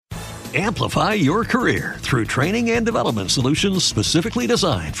Amplify your career through training and development solutions specifically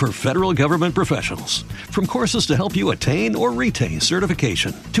designed for federal government professionals. From courses to help you attain or retain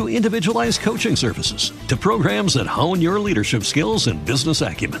certification, to individualized coaching services, to programs that hone your leadership skills and business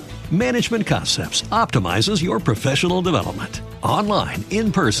acumen, Management Concepts optimizes your professional development. Online,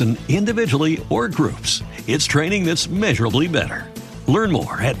 in person, individually, or groups, it's training that's measurably better. Learn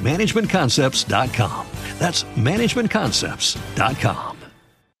more at managementconcepts.com. That's managementconcepts.com.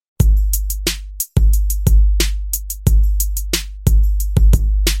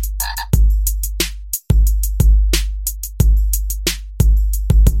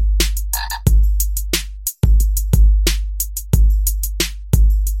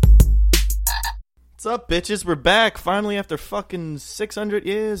 What's up, bitches? We're back finally after fucking 600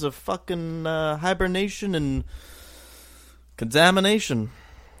 years of fucking hibernation and contamination.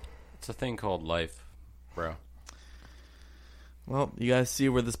 It's a thing called life, bro. Well, you guys see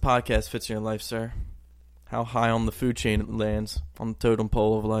where this podcast fits in your life, sir. How high on the food chain it lands, on the totem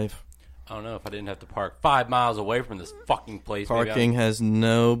pole of life. I don't know if I didn't have to park 5 miles away from this fucking place. Parking has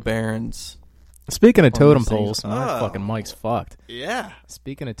no bearings. Speaking of totem these things. poles, my fucking mic's fucked. Yeah.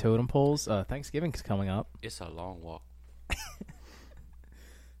 Speaking of totem poles, Thanksgiving's coming up. It's a long walk.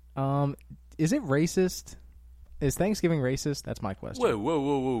 Is it racist? Is Thanksgiving racist? That's my question. Whoa.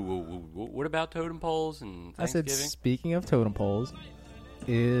 What about totem poles and I Thanksgiving? said, speaking of totem poles,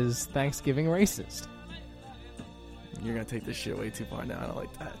 is Thanksgiving racist? You're going to take this shit way too far now. I don't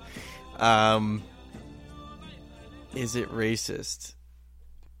like that. Is it racist?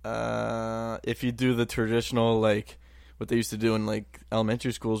 If you do the traditional, like, what they used to do in, like,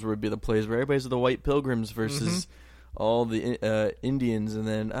 elementary schools, where it would be the plays where everybody's the white pilgrims versus all the Indians, and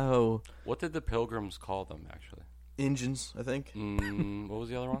then, What did the pilgrims call them, actually? Injuns, I think. What was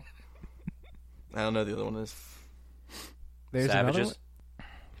the other one? I don't know the other one is. There's another Savages? one?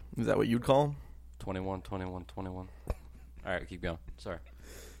 Is that what you'd call them? 21. All right, keep going. Sorry.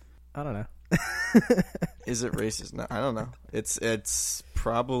 I don't know. Is it racist? No, I don't know. It's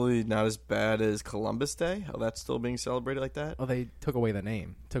probably not as bad as Columbus Day. How that's still being celebrated like that? Oh, they took away the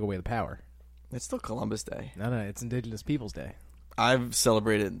name, took away the power. It's still Columbus Day. No, it's Indigenous Peoples Day. I've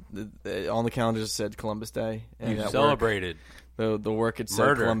celebrated on the calendar. Just said Columbus Day. And You at celebrated. work, the work it said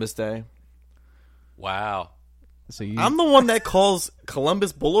Murder. Columbus Day. Wow. So you, I'm the one that calls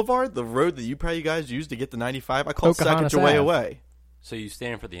Columbus Boulevard the road that you probably guys use to get to 95. I call Pocahontas Sacagaway Ave. away. So you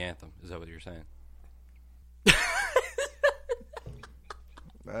stand for the anthem. Is that what you're saying?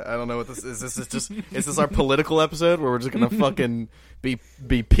 I don't know what this is. Is this our political episode where we're just gonna fucking be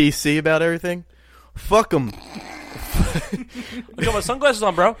PC about everything? Fuck them. I got my sunglasses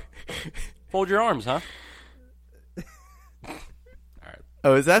on, bro. Fold your arms, huh?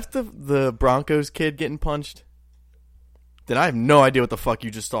 Oh, is that the Broncos kid getting punched? Then I have no idea what the fuck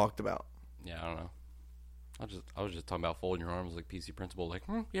you just talked about. Yeah, I don't know. I was just talking about folding your arms like PC principle, like,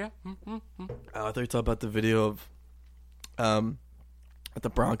 yeah. Oh, I thought you were talking about the video of, at the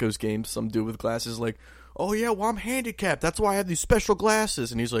Broncos game, some dude with glasses like, oh yeah, well I'm handicapped, that's why I have these special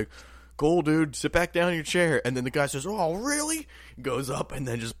glasses, and he's like, cool dude, sit back down in your chair, and then the guy says, oh really? Goes up and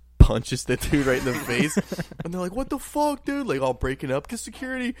then just punches the dude right in the face, and they're like, what the fuck, dude? Like all breaking up, get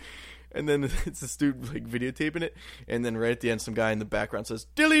security. And then it's this dude like videotaping it, and then right at the end, some guy in the background says,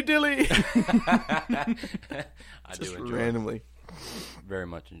 "Dilly dilly." I Just do enjoy randomly. it. Very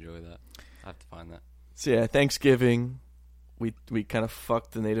much enjoy that. I have to find that. So yeah, Thanksgiving, we kind of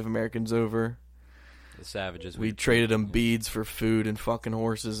fucked the Native Americans over. The savages. We traded them beads for food and fucking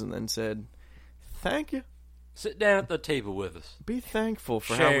horses, and then said, "Thank you. Sit down at the table with us. Be thankful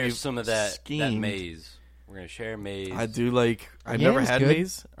for how Share we some of that schemed." maize. We're gonna share maize. I do like. I've Yams never had good?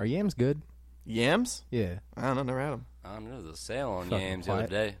 maize. Are yams good? Yams? Yeah. I don't know. Never had them. I don't know. There's a sale on Fucking yams the other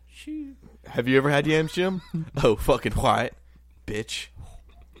quiet. day. Shoot. Have you ever had yams, Jim? Oh, fucking quiet, bitch.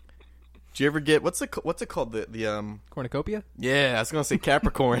 Did you ever get what's it called? The Cornucopia? Yeah, I was gonna say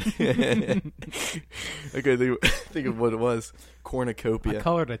Capricorn. Okay, think of what it was. Cornucopia. I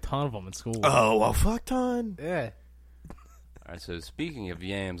colored a ton of them in school. Oh, well, fuck ton. Yeah. All right. So speaking of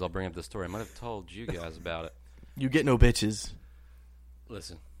yams, I'll bring up the story. I might have told you guys about it. You get no bitches.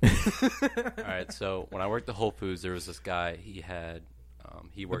 Listen. All right. So when I worked at Whole Foods, there was this guy. He had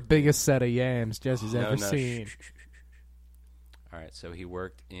he The worked biggest set of yams Jesse's No, ever no, seen. shh. All right, so he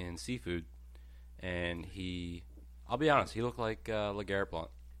worked in seafood, and I'll be honest, he looked like LeGarrette Blount.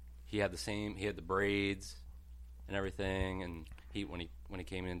 He had the braids and everything, and when he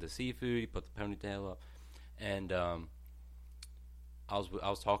came into seafood, he put the ponytail up, and I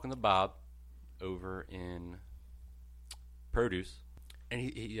was talking to Bob over in produce,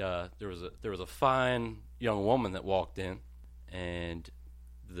 and there was a fine young woman that walked in, and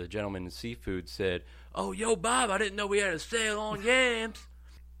the gentleman in seafood said, "Oh, yo, Bob, I didn't know we had a sale on yams."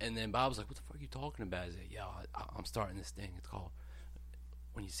 And then Bob was like, "What the fuck are you talking about?" He said, "Yo, I'm starting this thing. It's called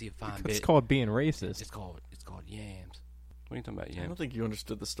when you see a fine bit. It's called being racist. It's called yams." What are you talking about, I yams? don't think you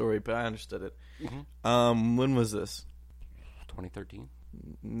understood the story, but I understood it. Mm-hmm. When was this? 2013.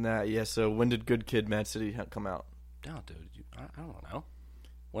 Nah, yeah. So when did Good Kid, Mad City come out? No, dude, I don't know.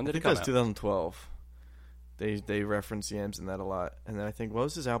 When I did it think come that was out? 2012. They reference yams in that a lot, and then I think what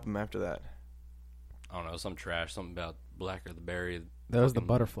was his album after that? I don't know, some trash, something about Blacker the Berry. That was the Fucking-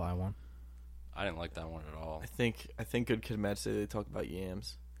 butterfly one. I didn't like that one at all. I think Good Kid, Mad City. They talk about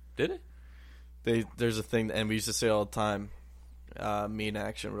yams. Did it? There's a thing, and we used to say all the time. Me and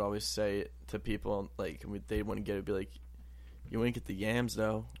Action would always say it to people, like they wouldn't get it. Be like, "You wouldn't get the yams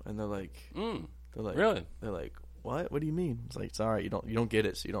though," and they're like, Really? They're like, "What? What do you mean?" It's like, "It's all right. You don't get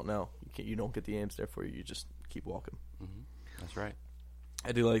it, so you don't know. You don't get the yams. Therefore, you just keep walking." Mm-hmm. That's right.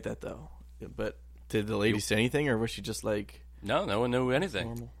 I do like that though. But did the lady say anything, or was she just like No one knew anything.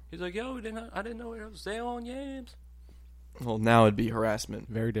 normal? He's like, "Yo, I didn't know it was a sale on yams." Well, now it'd be harassment.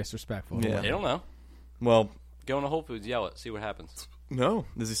 Very disrespectful. Yeah. They don't know. Well, Go into Whole Foods, yell it, see what happens. no.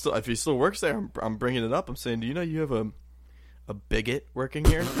 Does he still? If he still works there, I'm bringing it up. I'm saying, do you know you have a bigot working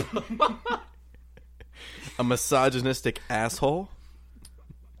here? A misogynistic asshole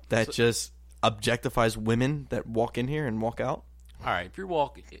that just objectifies women that walk in here and walk out. All right, if you're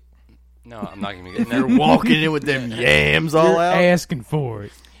walking, no, I'm not gonna get. You're walking in with them yams all You're out. asking for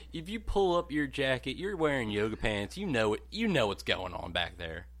it. If you pull up your jacket, you're wearing yoga pants. You know it. You know what's going on back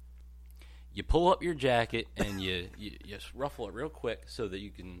there. You pull up your jacket and you just ruffle it real quick so that you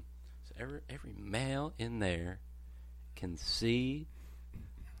can. So every male in there can see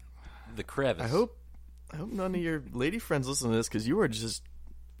the crevice. I hope none of your lady friends listen to this because you're just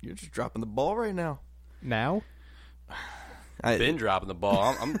dropping the ball right now. Now? Been dropping the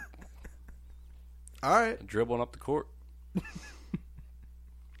ball. I'm All right. dribbling up the court,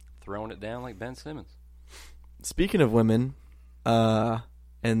 throwing it down like Ben Simmons. Speaking of women,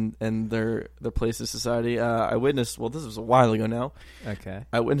 and their place in society, I witnessed. Well, this was a while ago now. Okay.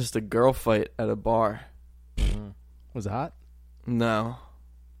 I witnessed a girl fight at a bar. Was it hot? No,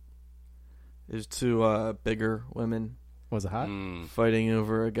 there's two bigger women Was it hot? fighting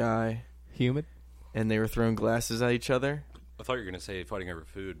over a guy, Humid? and they were throwing glasses at each other. I thought you were going to say fighting over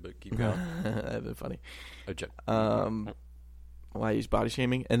food, but keep going. That'd been funny. Oh, Jeff. Why use body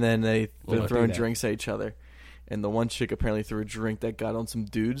shaming? And then they're Well, throwing do that. drinks at each other. And the one chick apparently threw a drink that got on some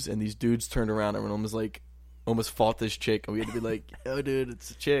dudes, and these dudes turned around and almost fought this chick, and we had to be like, "Oh, dude,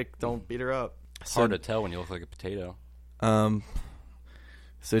 it's a chick. Don't beat her up." It's hard to tell when you look like a potato.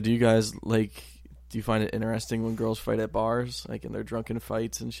 So do you guys do you find it interesting when girls fight at bars, like in their drunken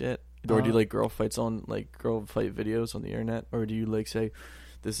fights and shit? Or do you like girl fight videos on the internet? Or do you say,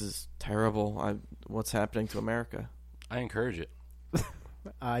 "This is terrible. What's happening to America?" I encourage it.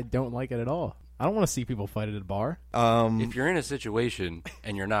 I don't like it at all. I don't want to see people fight at a bar. If you're in a situation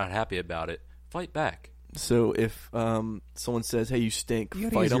and you're not happy about it, fight back. So if someone says, "Hey, you stink," You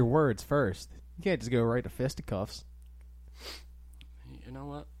gotta fight use your them. words first. You can't just go right to fisticuffs. You know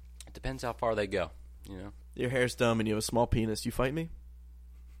what? It depends how far they go. You know. Your hair's dumb and you have a small penis. You fight me?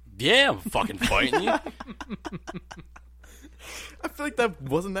 Yeah, I'm fucking fighting you. I feel like that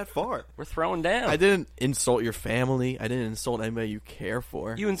wasn't that far. We're throwing down. I didn't insult your family. I didn't insult anybody you care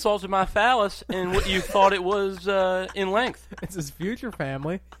for. You insulted my phallus and what you thought it was in length. It's his future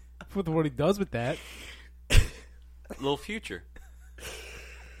family. With what he does with that. Little future.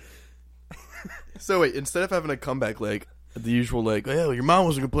 So wait, instead of having a comeback the usual "Oh, your mom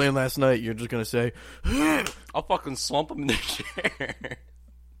wasn't playing last night," you're just gonna say, I'll fucking slump him in the chair.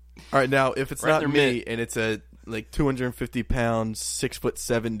 "All right, now if it's Right in not their me mid. and it's a 250-pound,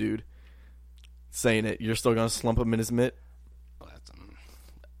 6'7" dude saying it, you're still gonna slump him in his mitt?" Well,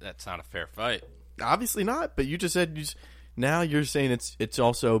 that's not a fair fight. Obviously not. But you just said now you're saying it's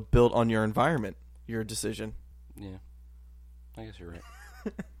also built on your environment, your decision. Yeah, I guess you're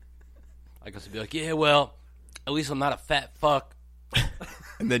right. I guess I'd be like, yeah, well, at least I'm not a fat fuck.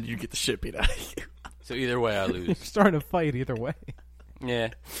 And then you get the shit beat out of you. So either way, I lose. Starting to fight either way. Yeah.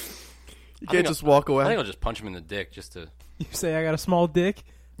 You can't just walk away. I think I'll just punch him in the dick just to. You say I got a small dick.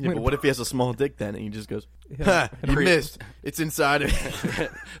 Yeah, but what if he has a small dick then, and he just goes, Yeah. "Ha, you missed. It's inside of me."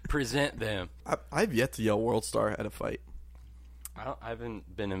 present them. I've yet to yell "World Star" at a fight. I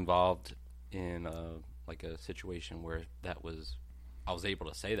haven't been involved in a situation where I was able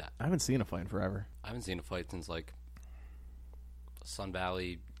to say that. I haven't seen a fight in forever. I haven't seen a fight since Sun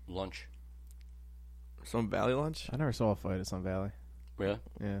Valley lunch. Sun Valley lunch? I never saw a fight at Sun Valley. Really?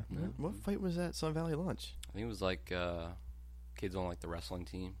 Yeah. What fight was that? Sun Valley lunch? I think it was kids on like the wrestling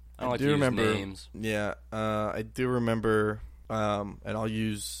team. I don't like do to remember use names. Yeah, I do remember, and I'll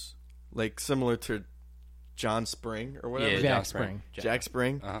use like similar to John Spring or whatever. Yeah, Jack John Spring. Jack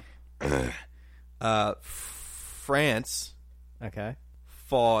Spring. Uh-huh. France Okay.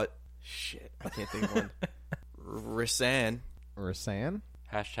 fought. Shit, I can't think of one. Rissan. Rasan?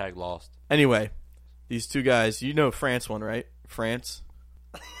 Hashtag lost. Anyway, these two guys. You know France one, right? France.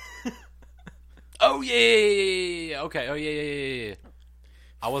 Oh yeah. Okay. Oh yeah.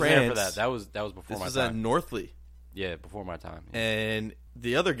 I wasn't there for that. France. That was before This my was at time. Northley. Yeah, before my time. And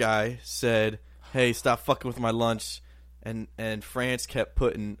the other guy said, "Hey, stop fucking with my lunch." And France kept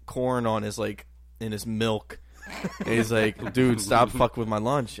putting corn on his in his milk. And he's like, "Dude, stop fucking with my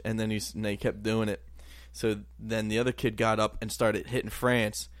lunch." And then they kept doing it. So then the other kid got up and started hitting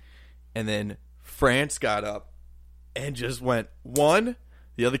France, and then France got up and just went one.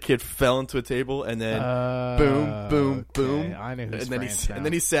 The other kid fell into a table, and then boom, boom, okay. boom. I know who's and then France now. and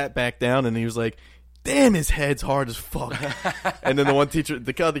then he sat back down, and he was like, "Damn, his head's hard as fuck." And then the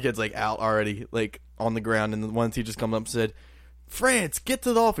other kid's like out already, like on the ground, and the one teacher's come up and said, "France, get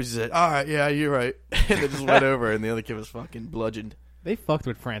to the office." He said, "All right, yeah, you're right." And they just went over, and the other kid was fucking bludgeoned. They fucked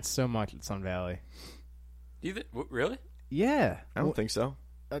with France so much at Sun Valley. Do you really? Yeah. I don't think so.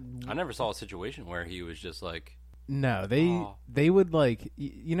 I never saw a situation where he was just like, No, they would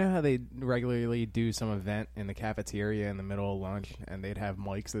you know how they regularly do some event in the cafeteria in the middle of lunch, and they'd have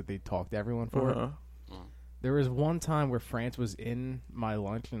mics that they'd talk to everyone for. Uh-huh. There was one time where France was in my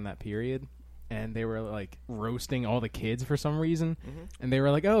lunch in that period, and they were like roasting all the kids for some reason, and they were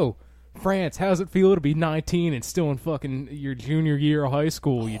like, "Oh, France, how's it feel to be 19 and still in fucking your junior year of high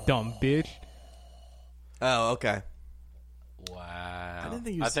school, you dumb bitch?" Oh, okay. wow. I didn't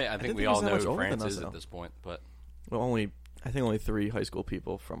think he was- I I think didn't we think he all was that know much who older than France us, is though. at this point, but Well, I think only 3 high school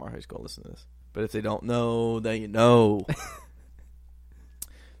people from our high school listen to this. But if they don't know, then you know.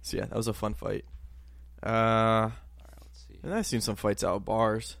 So yeah, that was a fun fight. let's see. And I've seen some fights out at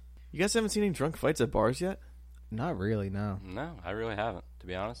bars. You guys haven't seen any drunk fights at bars yet? Not really, no. No, I really haven't, to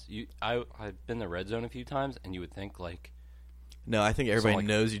be honest. I've been in the red zone a few times, and you would think like, No, I think everybody like-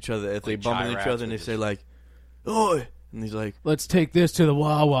 knows each other. If they like bump into each Chirac other and they would say just- like, "Oi," and he's like, Let's take this to the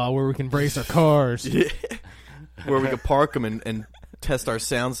Wawa where we can brace our cars. "Yeah," where we could park them and test our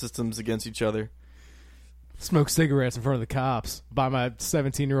sound systems against each other. Smoke cigarettes in front of the cops. Buy my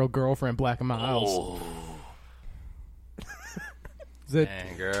 17-year-old girlfriend Black and Miles. oh, Is that,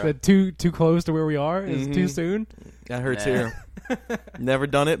 dang, is girl. that too close to where we are? Is it too soon? That hurts Nah. here. Never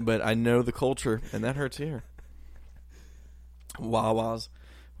done it, but I know the culture, and that hurts here. Wawas.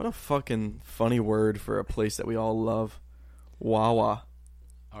 What a fucking funny word for a place that we all love. Wawa.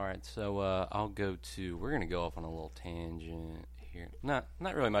 All right, so I'll go to. We're gonna go off on a little tangent here. Not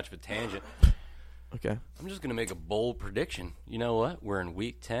really much of a tangent. Okay. I'm just gonna make a bold prediction. You know what? We're in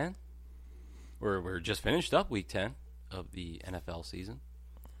week 10. We're just finished up week 10 of the NFL season,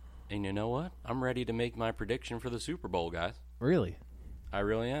 and you know what? I'm ready to make my prediction for the Super Bowl, guys. Really? I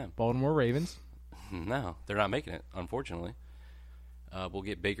really am. Baltimore Ravens? No, they're not making it, unfortunately. We'll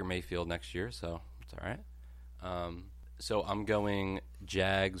get Baker Mayfield next year, so it's all right. So I'm going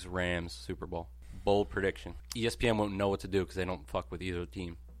Jags-Rams Super Bowl. Bold prediction. ESPN won't know what to do because they don't fuck with either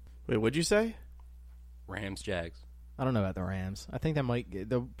team. Wait, what'd you say? Rams-Jags. I don't know about the Rams. I think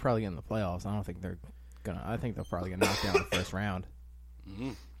they'll probably get in the playoffs. I don't think they're gonna. I think they'll probably get knocked out in the first round.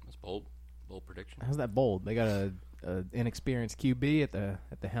 That's bold. Bold prediction. How's that bold? They got a inexperienced QB at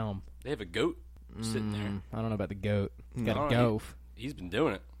the helm. They have a goat sitting there. I don't know about the goat. Got No, to go. He's been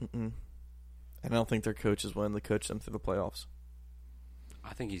doing it. And I don't think their coach is willing to coach them through the playoffs.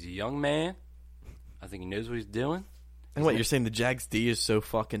 I think he's a young man. I think he knows what he's doing. And what, you're saying the Jags D is so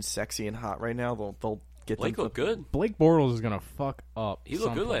fucking sexy and hot right now? They'll get Blake them looked good. Blake Bortles is gonna fuck up. He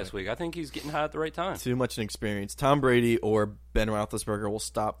looked good last week. I think he's getting hot at the right time. Too much inexperience. Tom Brady or Ben Roethlisberger will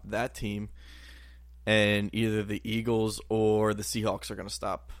stop that team, and either the Eagles or the Seahawks are going to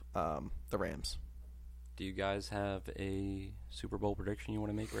stop the Rams. Do you guys have a Super Bowl prediction you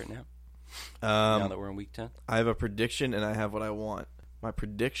want to make right now? Now that we're in week 10? I have a prediction, and I have what I want. My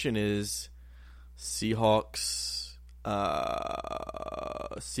prediction is Seahawks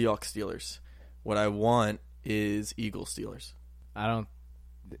Steelers. What I want is Eagles Steelers. I don't.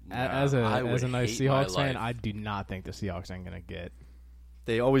 Nah, As I a would nice hate my Seahawks fan, life. I do not think the Seahawks ain't gonna get.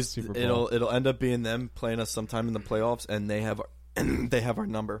 They always Super Bowl. it'll end up being them playing us sometime in the playoffs, and they have our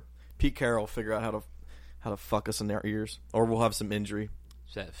number. Pete Carroll will figure out how to fuck us in their ears, or we'll have some injury.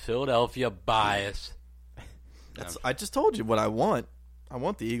 It's that Philadelphia bias. I just told you what I want. I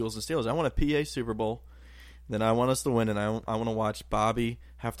want the Eagles and Steelers. I want a PA Super Bowl. then I want us to win, and I want to watch Bobby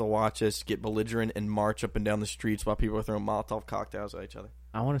have to watch us get belligerent and march up and down the streets while people are throwing Molotov cocktails at each other.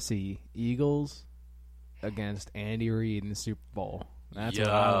 I want to see Eagles against Andy Reid in the Super Bowl. That's Yo,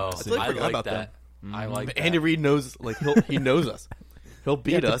 what I want to see. totally I forgot like about that. I like But that. Andy Reid knows, like he knows us. He'll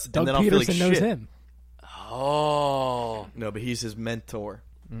beat us, Doug and then I'll feel like Peterson shit. knows him. Oh, No, but he's his mentor.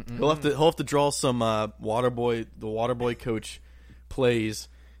 He'll have to draw some the Waterboy coach plays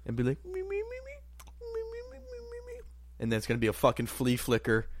and be like, me, me, me, me, me, me, me, me, me. And then it's gonna be a fucking flea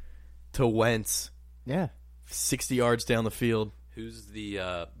flicker to Wentz, Yeah. 60 yards down the field. who's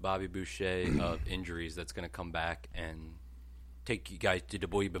the Bobby Boucher of injuries that's going to come back and take you guys to the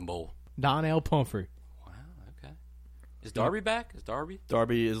Boyben Bowl? Donnell Pumphrey. Wow. Okay. Is Darby back? Is Darby,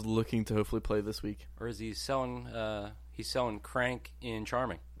 Darby is looking to hopefully play this week. or is he selling? He's selling crank in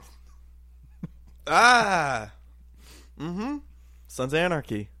Charming. Sons of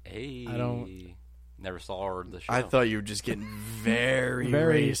Anarchy. Hey, I don't- never saw the show. I thought you were just getting very,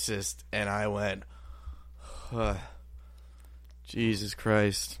 Very. racist, and I went, Jesus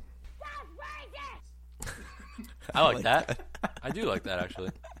Christ. I like that. I do like that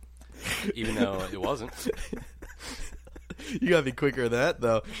actually, even though it wasn't. You gotta be quicker than that,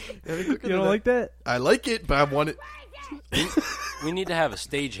 though. You don't like that? I like it, but I want it. We need to have a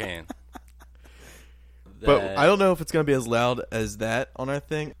stagehand. But I don't know if it's gonna be as loud as that on our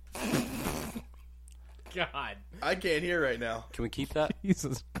thing. God. I can't hear right now. Can we keep that?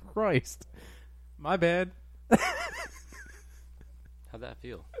 Jesus Christ. My bad. How'd that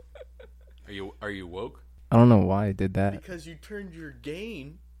feel? Are you woke? I don't know why I did that. Because you turned your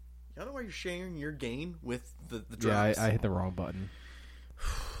gain. I don't know why you're sharing your gain with the Yeah, drops. I hit the wrong button.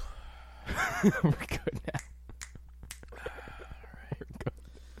 We're good now.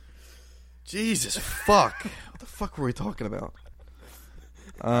 Jesus fuck. What the fuck were we talking about?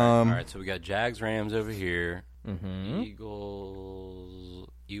 All right, so we got Jags Rams over here. Mm-hmm. Eagles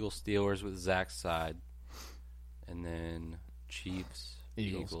Steelers with Zach's side, and then Chiefs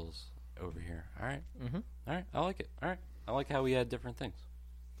Eagles. Eagles over here. All right, Mm-hmm. all right, I like it. All right, I like how we had different things.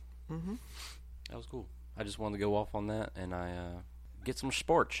 That was cool. I just wanted to go off on that, and I get some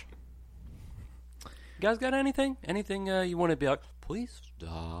sports. You guys got anything? Anything you want to be like? Please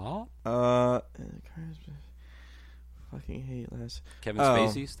stop. Fucking hate last. Kevin Oh.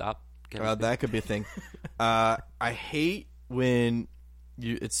 Spacey, stop. Kevin Spacey. That could be a thing. I hate when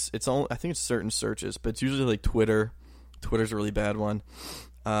it's only, I think it's certain searches, but it's usually like Twitter. Twitter's a really bad one.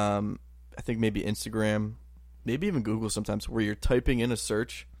 I think maybe Instagram, maybe even Google sometimes, where you're typing in a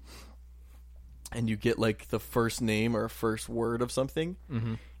search and you get like the first name or first word of something,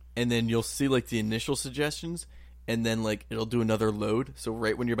 and then you'll see like the initial suggestions, and then like it'll do another load. So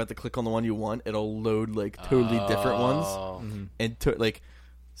right when you're about to click on the one you want, it'll load like totally different ones. And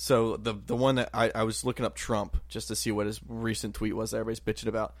so the one that I was looking up Trump just to see what his recent tweet was that everybody's bitching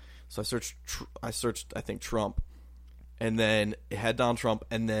about. So I searched I think Trump, and then it had Donald Trump,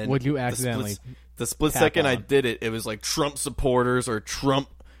 and then Would you accidentally the split tap second I on? did it was like Trump supporters or Trump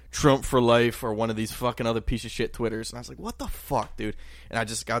for life or one of these fucking other piece of shit Twitters, and I was like, what the fuck, dude? And I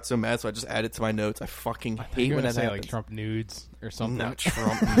just got so mad, so I just added it to my notes. I fucking hate You're when gonna that say happens. like Trump nudes or something. No,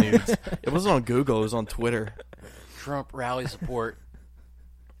 Trump nudes. It wasn't on Google. It was on Twitter. Trump rally support.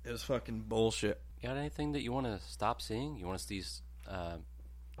 It was fucking bullshit. You got anything that you want to stop seeing? You want to see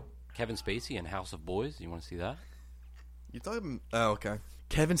Kevin Spacey in House of Boys? You want to see that? You talking? Oh, okay.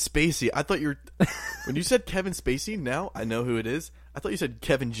 Kevin Spacey. I thought you were. When you said Kevin Spacey, now I know who it is. I thought you said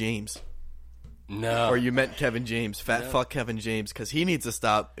Kevin James, No. or you meant Kevin James. Fuck Kevin James, because he needs to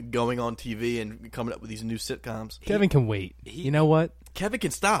stop going on TV and coming up with these new sitcoms. Kevin can wait. You know what? Kevin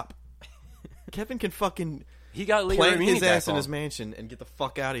can stop. Kevin can fucking He got Leah plant Remini his back ass in on. his mansion and get the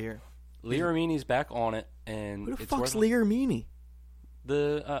fuck out of here. Leah Remini's back on it, and Who the it's fuck's worth Leah Meany?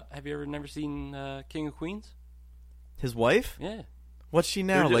 Have you ever never seen King of Queens? His wife? Yeah. What's she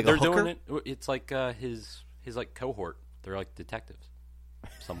now? Like they're a hooker? doing it. It's like his like cohort. They're like detectives,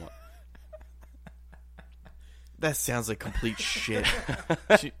 somewhat. That sounds like complete shit.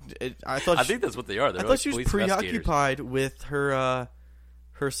 I I think that's what they are. They're I like thought she was police investigators. preoccupied with her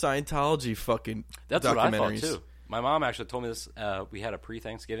Scientology fucking That's what I thought documentaries. too. My mom actually told me this. We had a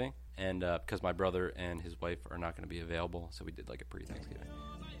pre-Thanksgiving, and because my brother and his wife are not going to be available, so we did like a pre-Thanksgiving.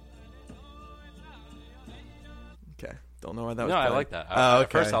 Okay, don't know why that was. No, I playing. like that. Oh, okay.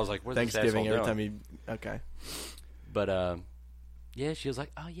 At first, I was like, "What's this Thanksgiving asshole every doing?" time you. Okay. But yeah, she was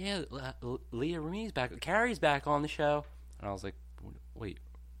like, "Oh yeah, Leah Remini's back. Carrie's back on the show," and I was like, "Wait,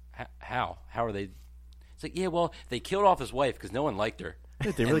 how? How are they?" It's like, "Yeah, well, they killed off his wife because no one liked her."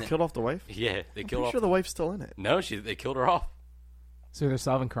 Wait, they really killed off the wife? Yeah, they I'm killed pretty off. sure the wife's still in it. No, they killed her off. So they're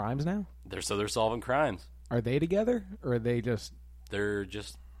solving crimes now? They're solving crimes. Are they together, or are they just? They're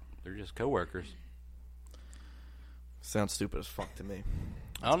just coworkers. Sounds stupid as fuck to me.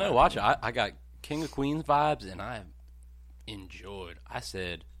 I don't know. Watch it. I got King of Queens vibes, and I enjoyed. I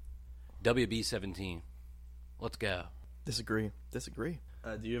said, WB 17. Let's go. Disagree.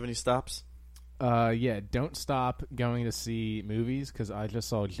 Do you have any stops? Yeah. Don't stop going to see movies because I just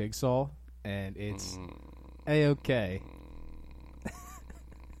saw Jigsaw, and it's A-okay.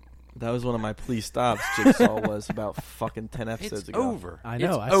 That was one of my please stops. Jigsaw was about fucking 10 episodes It's ago. over. I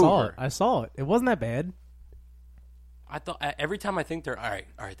know. It's Saw over. it. I saw it. It wasn't that bad. I thought every time I think they're all right,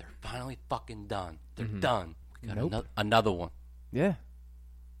 they're finally fucking done. They're done. We got Nope. another one. Yeah.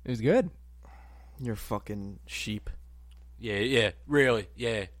 It was good. You're fucking sheep. Yeah, really,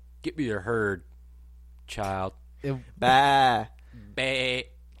 yeah. Get me your herd, child. Bah. Bah,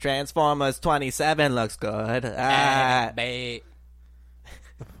 Transformers 27 looks good. bah.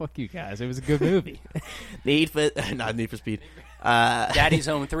 Fuck you guys. It was a good movie. Not Need for Speed. Daddy's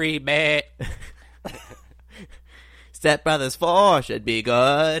Home 3, bah. Step Brothers 4 should be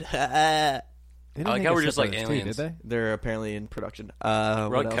good. They I like didn't how make we're a just like Step Brothers 2, aliens. did they? They're apparently in production. We're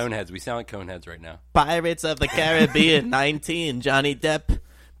What like else? Coneheads. We sound like Coneheads right now. Pirates of the Caribbean 19. Johnny Depp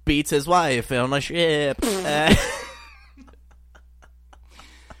beats his wife on a ship.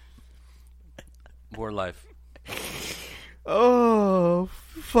 More life. Oh,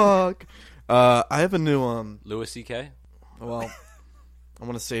 fuck. I have a new, Louis C.K. well, I'm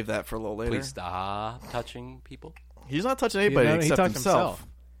going to save that for a little later. Please stop touching people. He's not touching anybody he except touched himself.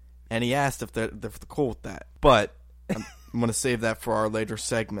 And he asked if they're cool with that. But I'm going to save that for our later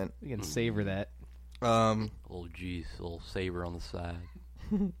segment. We can savor that. Little juice, little savor on the side.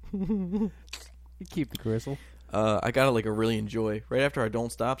 You keep the gristle. I got to like a really enjoy. Right after our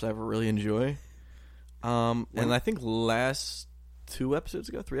Don't Stops, I have a really enjoy. And I think last 3 episodes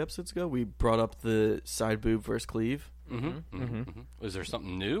ago, we brought up the side boob versus cleave. Was there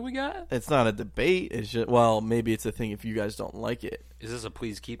something new we got? It's not a debate. It's just, well, maybe it's a thing if you guys don't like it. Is this a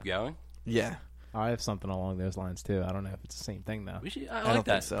please keep going? Yeah. I have something along those lines too. I don't know if it's the same thing though. We should. I I don't like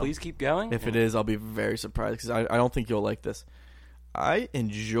that. think so. Please keep going. If it is, I'll be very surprised because I don't think you'll like this. I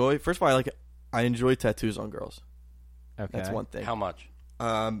enjoy. First of all, I enjoy tattoos on girls. Okay. That's one thing. How much?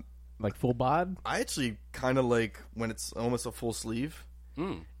 Like full bod? I actually kind of like when it's almost a full sleeve.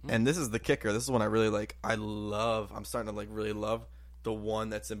 Mm. And this is the kicker. This is one I really like. I'm starting to like really love the one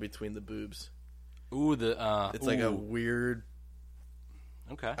that's in between the boobs. Ooh, the It's like a weird,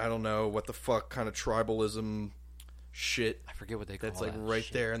 okay. I don't know what the fuck kind of tribalism shit I forget what they call that's like that right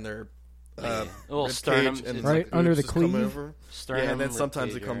shit. there in their A little rib sternum, cage, and it's right like under the boobs just come cleave? over. Sternum, Yeah, and then rib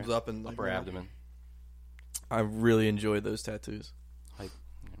sometimes it cage comes area, up and like, upper abdomen. I really enjoy those tattoos. Hypergastral.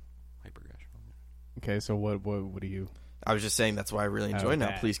 Okay, so what do you I was just saying that's why I really enjoy now.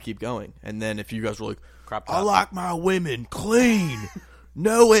 that. Please keep going. And then if you guys were like, Crop I top. like my women clean,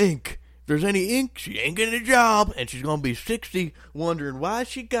 no ink. If there's any ink, she ain't getting a job, and she's gonna be 60, wondering why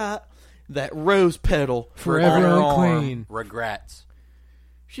she got that rose petal forever on her arm. unclean? Regrets.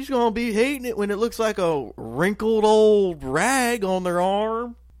 She's gonna be hating it when it looks like a wrinkled old rag on their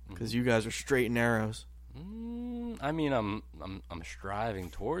arm. Because you guys are straight and narrows. I mean, I'm striving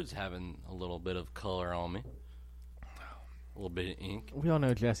towards having a little bit of color on me, a little bit of ink. We all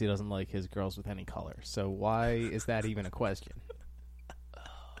know Jesse doesn't like his girls with any color, so why is that even a question?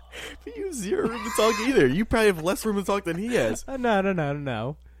 But you have zero room to talk either. You probably have less room to talk than he has.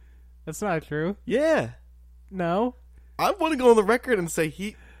 No. That's not true. Yeah. No. I want to go on the record and say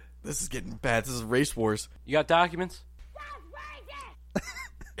this is getting bad. This is race wars. You got documents?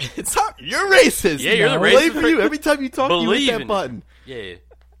 It's not. You're racist. Yeah, you're the Blame racist. for you. Every time you talk, you hit Believe that in button. Yeah,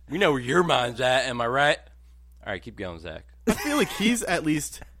 we know where your mind's at. Am I right? All right, keep going, Zach. I feel like he's at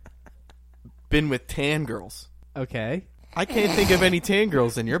least been with tan girls. Okay. I can't think of any tan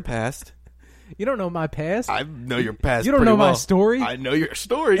girls in your past. You don't know my past? I know your past. You don't pretty know my well. story? I know your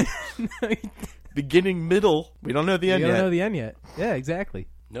story. Beginning, middle. We don't know the end You yet. don't know the end yet. Yeah, exactly.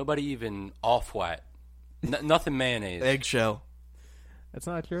 Nobody even off-white. Nothing mayonnaise. Eggshell. That's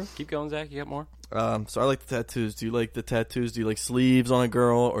not true. Keep going, Zach. You got more? So I like the tattoos. Do you like the tattoos? Do you like sleeves on a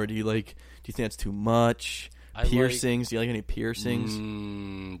girl, or do you think that's too much? Piercings? Do you like any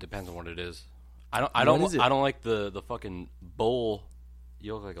piercings? Depends on what it is. I What don't is it? like the fucking bowl.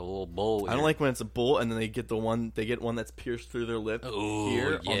 You look like a little bowl. I don't like when it's a bull and then they get one that's pierced through their lip Ooh,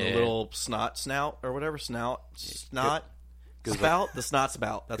 here on the yeah. little snout or whatever snot Goes spout, the snot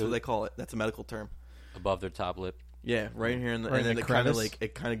spout. That's what they call it. That's a medical term. above their top lip. Yeah, right here in the, Right and in then the it kind of crevice. like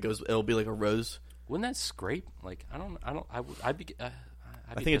it kind of goes. It'll be like a rose. Wouldn't that scrape? Like I'd be. I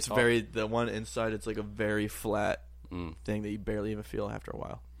think it's the one inside. It's like a very flat thing that you barely even feel after a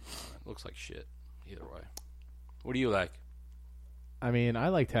while. It looks like shit. either way. What do you like? I mean, I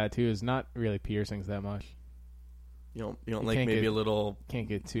like tattoos, not really piercings that much. You don't You like can't maybe get- a little Can't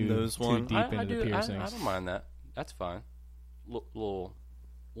get too Nose one? deep into the I piercings. don't mind that. That's fine. Little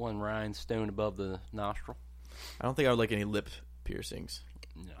one rhinestone above the nostril. I don't think I would like any lip piercings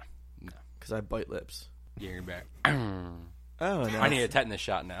No. because I bite lips. Get your back. Oh no! I need a tetanus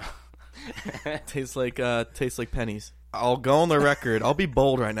shot now. tastes like pennies. I'll go on the record. I'll be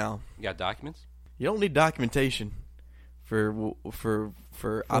bold right now. You got documents? You don't need documentation for what we're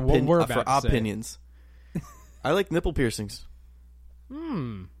about to say. opinions. I like nipple piercings.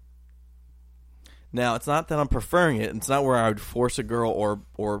 Now, it's not that I'm preferring it. It's not where I would force a girl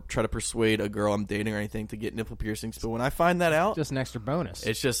or try to persuade a girl I'm dating or anything to get nipple piercings. But when I find that out, Just an extra bonus.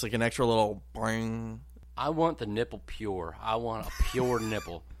 it's just like an extra little boing. I want the nipple pure. I want a pure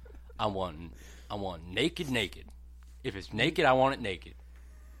nipple. I want naked. If it's naked, I want it naked.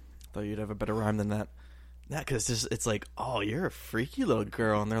 Thought you'd have a better rhyme than that. Nah, because it's like, oh, you're a freaky little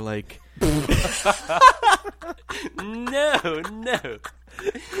girl, and they're like, No.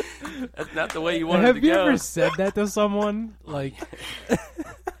 That's not the way you want it Have to you go. ever said that to someone? Like,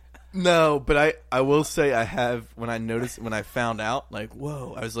 no, but I will say I have when I found out, like,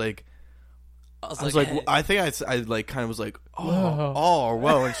 whoa, I was like, I think I like kind of was like, Whoa. or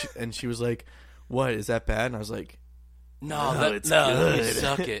whoa, and she was like, what, is that bad? And I was like, No, it's let me good.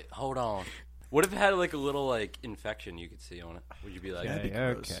 suck it. Hold on. What if it had like a little like infection you could see on it? Would you be like, that'd be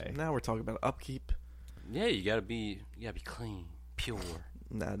Okay, gross. okay. Now we're talking about upkeep. yeah, you gotta be clean, pure.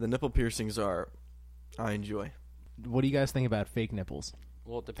 Nah, the nipple piercings I enjoy. what do you guys think about fake nipples?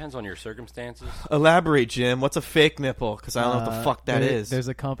 Well, it depends on your circumstances. Elaborate, Jim. What's a fake nipple? Because I don't know what the fuck that is. There's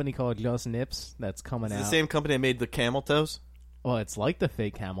a company called Just Nips that's coming Is it out. the same company that made the camel toes? Well, it's like the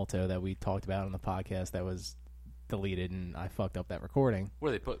fake camel toe that we talked about on the podcast that was deleted, and I fucked up that recording.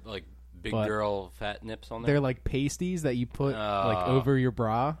 Where they put like big But girl fat nips on there. They're like pasties that you put like Oh. over your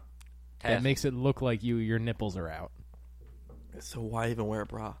bra that Taffy. makes it look like your nipples are out. So why even wear a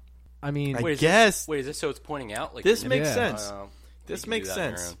bra? I mean, I Wait, is guess This, wait, is this so it's pointing out? Like this your makes nipples? sense. Oh, This you can makes do that on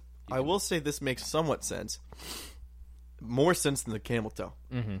your sense. own. You I can- will say this makes somewhat sense. More sense than the camel toe.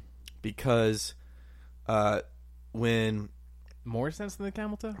 Mm-hmm. Because when more sense than the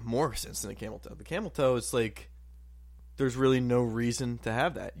camel toe. more sense than the camel toe. The camel toe is like there's really no reason to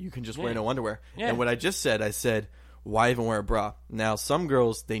have that. You can just wear Yeah. no underwear. Yeah. And what I just said, I said, why even wear a bra? Now some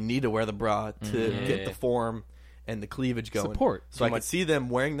girls they need to wear the bra to get the form and the cleavage going. Support. So I could see them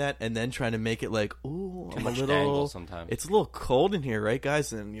wearing that and then trying to make it like, ooh, I'm a much little. dangle sometimes. It's a little cold in here, right,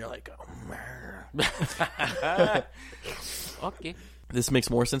 guys? And you're like, oh, man. Okay. This makes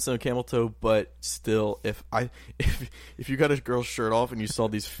more sense than a camel toe, but still, if you got a girl's shirt off and you saw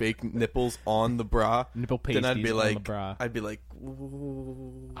these fake nipples on the bra, Nipple then I'd pasties be on like, the bra.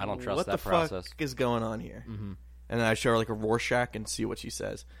 ooh, I don't trust what that the process. fuck is going on here? Mm-hmm. And then I show her like a Rorschach and see what she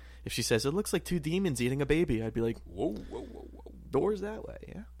says. If she says it looks like two demons eating a baby, I'd be like, Whoa. doors that way,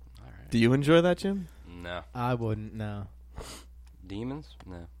 yeah. All right. Do you enjoy that, Jim? No. I wouldn't. No. Demons?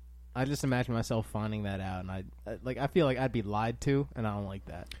 No. I just imagine myself finding that out, and I feel like I'd be lied to, and I don't like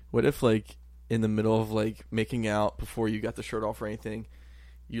that. What if like in the middle of like making out before you got the shirt off or anything,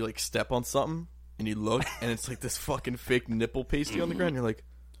 you like step on something and you look and it's like this fucking fake nipple pasty on the ground? You're like,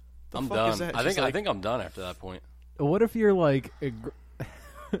 the I'm fuck done. is that? I She's like, think I'm done after that point. What if you're like,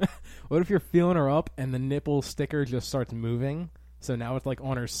 what if you're feeling her up and the nipple sticker just starts moving? So now it's like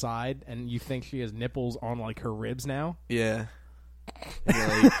on her side, and you think she has nipples on like her ribs now. yeah. And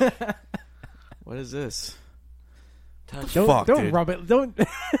you're like, what is this? Touch. Don't dude. rub it. Don't.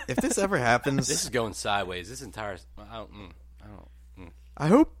 If this ever happens, This is going sideways. This entire. I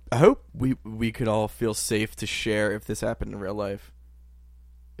don't. I hope we could all feel safe to share if this happened in real life.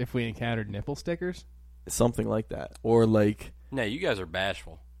 If we encountered nipple stickers, Something like that. Or like, No, you guys are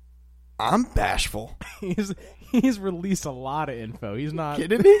bashful. I'm bashful. he's released a lot of info. He's not.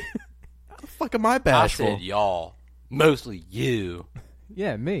 Kidding me? How the fuck am I I bashful? said y'all. Mostly you.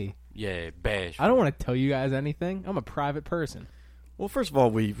 Yeah, me. Yeah, bashful. I don't want to tell you guys anything. I'm a private person. Well, first of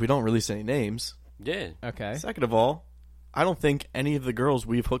all, we don't release any names. Yeah. Okay, Second of all, I don't think any of the girls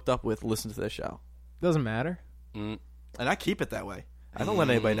we've hooked up with listen to this show. doesn't matter. Mm. And I keep it that way. I don't let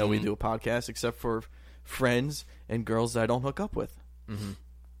anybody know we do a podcast except for friends and girls that I don't hook up with. Mm-hmm.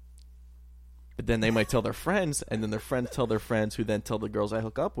 But then they might tell their friends, and then their friends tell their friends, who then tell the girls I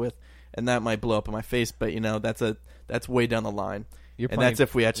hook up with, and that might blow up in my face. But that's way down the line. You're And playing- that's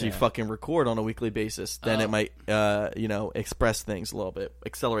if we actually yeah. fucking record on a weekly basis. Then it might, express things a little bit,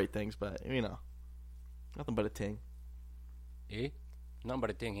 accelerate things. But nothing but a ting. Eh? Nothing but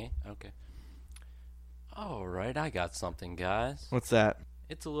a thing, eh? Okay. All right, I got something, guys. What's that?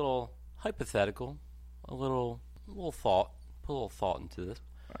 It's a little hypothetical, a little thought. Put a little thought into this.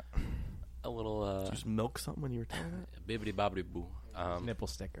 A little Just milk something when you were telling that? bibbity bobbity boo. Nipple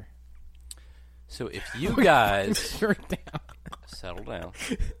sticker. So if you guys Shirt down. settle down,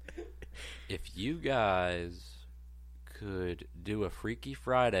 if you guys could do a Freaky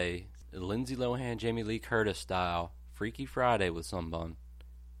Friday, Lindsay Lohan, Jamie Lee Curtis style Freaky Friday with someone,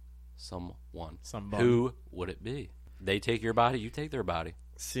 who would it be? They take your body, you take their body.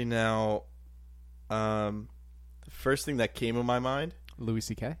 See, now, the first thing that came to my mind, Louis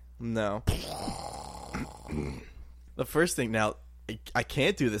C.K. no. The first thing, now, I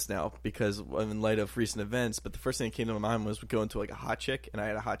can't do this now because I'm in light of recent events, but the first thing that came to my mind was we go into like a hot chick, and I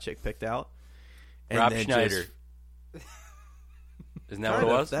had a hot chick picked out. And Rob then Schneider. Isn't that what it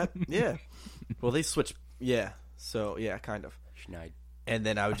was? Yeah. Well, they switched. Yeah. So, yeah, kind of. Schneider. And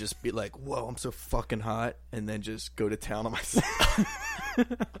then I would just be like, whoa, I'm so fucking hot. And then just go to town on myself.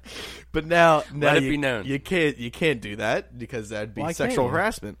 But now Let it be known. You can't do that because that'd be Why can't sexual you?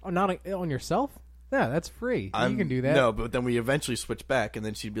 harassment. Oh, not on yourself? Yeah, that's free. You can do that. No, but then we eventually switch back, and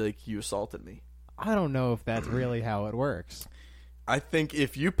then she'd be like, you assaulted me. I don't know if that's really how it works. I think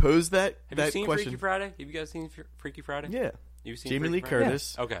if you pose that Have you seen question, Freaky Friday? Have you guys seen Freaky Friday? yeah, You've seen Jamie Freaky Lee Friday?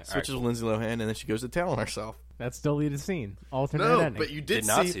 Curtis, Yeah. Okay, all right, switches cool. with Lindsay Lohan, and then she goes to town on herself. That's deleted scene. Alternate No, ending. but you did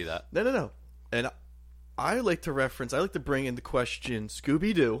not see that. No. And I like to bring into question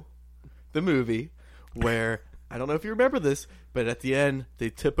Scooby-Doo, the movie, where, I don't know if you remember this, but at the end, they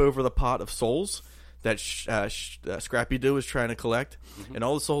tip over the pot of souls that Scrappy-Doo is trying to collect, and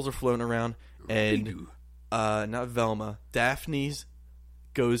all the souls are floating around, and not Velma, Daphne's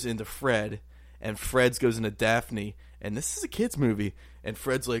goes into Fred, and Fred's goes into Daphne, and this is a kid's movie, and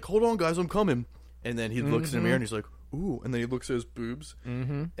Fred's like, hold on guys, I'm coming, and then he looks in the mirror and he's like, ooh, and then he looks at his boobs,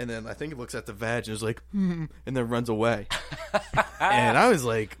 and then I think he looks at the vag and is like, and then runs away. And I was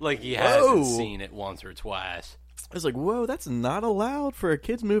like, Like he whoa. hasn't seen it once or twice. I was like, whoa, that's not allowed for a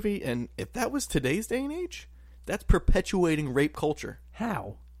kid's movie, and if that was today's day and age, that's perpetuating rape culture.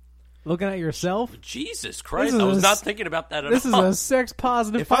 How? Looking at yourself? Jesus Christ! This I was is not thinking about that at This is all. a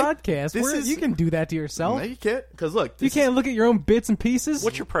sex-positive If I- podcast. this Where is- you can do that to yourself. No, you can't, because look, You can't look at your own bits and pieces?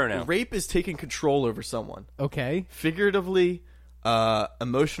 What's your pronoun? rape is taking control over someone, Okay. figuratively,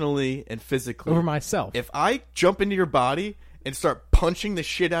 emotionally, and physically. Over myself. If I jump into your body and start punching the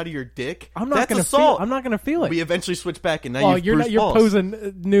shit out of your dick, I'm not that's gonna assault. I'm not going to feel it. We eventually switch back, and now well, you've you're bruised not. You're balls.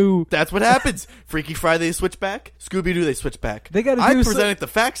 posing new. That's what happens. Freaky Friday, they switch back. Scooby-Doo, they switch back. They gotta I do some- presented the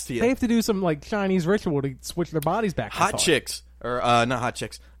facts to you. They have to do some like Chinese ritual to switch their bodies back. Hot chicks, or not hot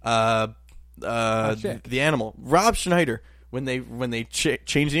chicks. chick. The animal, Rob Schneider. When they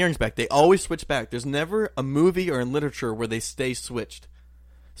change the earrings back, they always switch back. There's never a movie or in literature where they stay switched.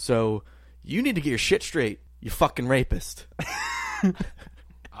 So you need to get your shit straight, you fucking rapist.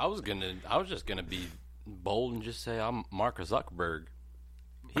 I was just gonna be bold and just say I'm Mark Zuckerberg.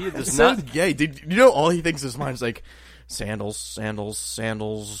 He does So, not. yeah, dude, you know, all he thinks in his mind is like sandals,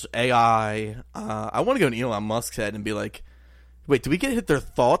 AI. I want to go to Elon Musk's head and be like, wait, did we hit their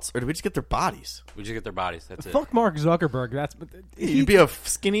thoughts or did we just get their bodies? We just get their bodies. That's it. Fuck Mark Zuckerberg. That's You'd be a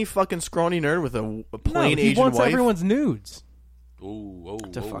skinny, fucking scrawny nerd with a plain he Asian wants wife. everyone's nudes. Whoa.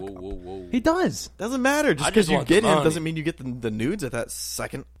 He does. Doesn't matter. Just I because just you want the get him money. doesn't mean you get the nudes at that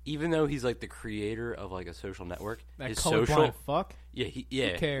second. Even though he's like the creator of like a social network, That his colorblind social fuck.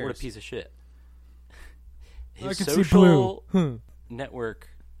 yeah, cares? what a piece of shit. I His can see social blue. network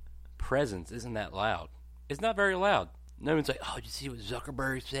presence isn't that loud. It's not very loud. No one's like, "Oh, did you see what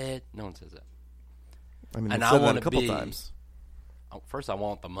Zuckerberg said?" No one says that. I mean, And they I said that wanna a couple be- times. First, I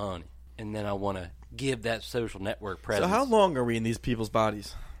want the money, and then I want to give that social network presence. So how long are we in these people's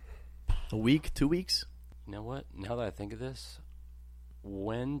bodies? A week? 2 weeks? You know what? Now that I think of this,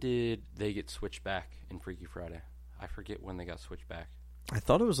 when did they get switched back in Freaky Friday? I forget when they got switched back. I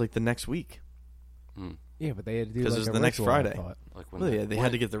thought it was like the next week. Yeah, but they had to do 'Cause like it was a the next ritual, I Friday. thought. Like when Well, yeah, they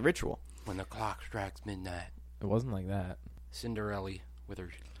had to get the ritual. when the clock strikes midnight. It wasn't like that. Cinderella with her.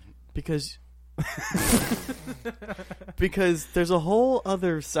 Because there's a whole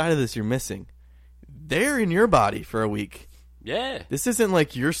other side of this you're missing. They're in your body for a week. Yeah. This isn't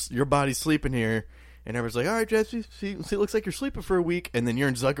like your body's sleeping here, and everyone's like, "All right, Jesse, see, it looks like you're sleeping for a week," and then you're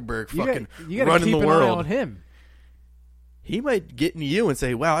in Zuckerberg fucking You gotta running keep the an eye world. on him. He might get into you and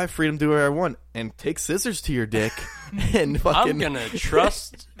say, "Wow, I have freedom to do whatever I want," and take scissors to your dick and fucking. I'm gonna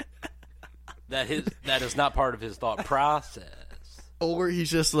trust that is not part of his thought process. Or he's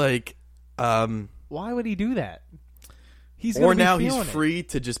just like, Why would he do that? He's or gonna be now he's feeling it. free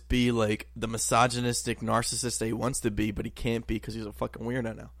to just be like the misogynistic narcissist that he wants to be, but he can't be because he's a fucking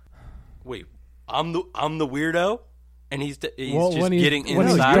weirdo now. Wait, I'm the weirdo. and he's Well, just when he's- getting when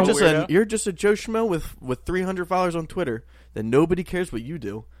he's inside. drunk- the weirdo. You're just a Joe Schmo with 300 followers on Twitter that nobody cares what you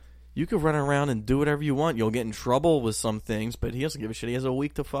do. You could run around and do whatever you want. You'll get in trouble with some things, but he doesn't give a shit. He has a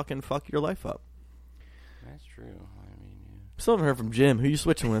week to fucking fuck your life up. That's true. I mean, yeah. Still haven't heard from Jim. Who you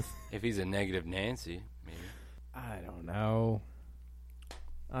switching with? If he's a negative Nancy, maybe. I don't know.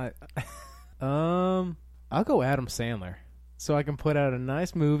 I'll go Adam Sandler, so I can put out a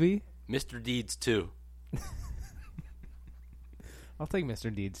nice movie. Mr. Deeds 2. I'll take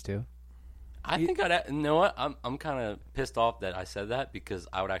Mr. Deeds too. I think I'd. You know what? I'm kind of pissed off that I said that because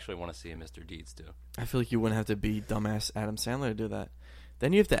I would actually want to see a Mr. Deeds 2. I feel like you wouldn't have to be dumbass Adam Sandler to do that.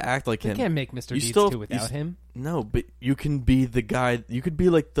 Then you have to act like You him. can't make Mr. You Deeds still- 2 you without s- him. No, but you can be the guy. You could be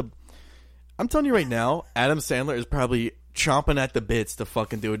like the. I'm telling you right now, Adam Sandler is probably chomping at the bits to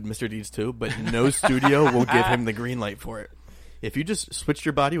fucking do Mr. Deeds 2, but no studio will give him the green light for it. If you just switched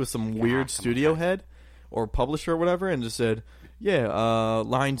your body with some weird studio head or publisher or whatever and just said, yeah,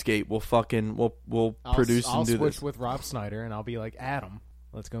 Lionsgate will fucking we'll produce I'll and do switch this. with Rob Snyder, and I'll be like, Adam,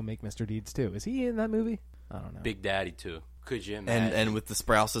 let's go make Mr. Deeds 2. Is he in that movie? I don't know. Big Daddy 2. Could you imagine? And with the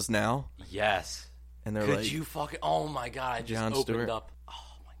Sprouses now, yes. and they're Could like, you fucking? Oh my god! I just John opened Stewart. up. Oh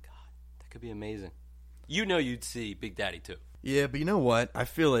my god, that could be amazing. You know, you'd see Big Daddy 2. yeah, but you know what? I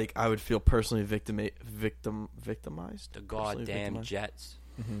feel like I would feel personally victimized. The Personally goddamn victimized. Jets.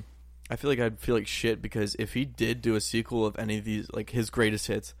 I feel like I'd feel like shit because if he did do a sequel of any of these, like his greatest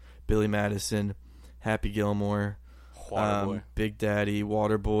hits, Billy Madison, Happy Gilmore, Waterboy. Big Daddy,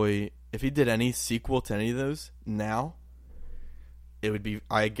 Waterboy, if he did any sequel to any of those now, it would be.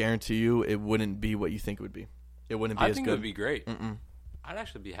 I guarantee you, it wouldn't be what you think it would be. It wouldn't be I as think good. it would be great. Mm-mm. I'd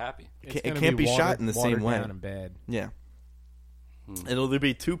actually be happy. It's It gonna can't be shot watered- in the same watered way. down and bad. Yeah, it'll either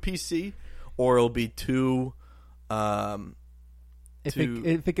be too PC or it'll be too. If To-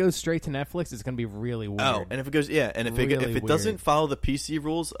 it goes straight to Netflix, it's going to be really weird. Oh, and if it goes, yeah, and if Really it doesn't weird. follow the PC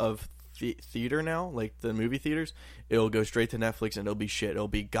rules of theater now, like the movie theaters, it'll go straight to Netflix and it'll be shit. It'll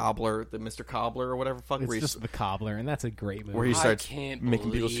be Gobbler, the Mr. Cobbler or whatever fuck. It's Where, just The Cobbler, and that's a great movie. where he starts I can't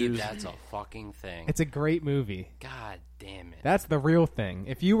making people's believe shoes. that's a fucking thing. It's a great movie. God damn it. That's the real thing.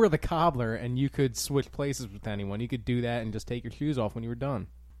 If you were the cobbler and you could switch places with anyone, you could do that and just take your shoes off when you were done.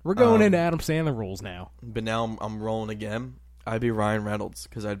 We're going into Adam Sandler rules now. But now I'm rolling again. I'd be Ryan Reynolds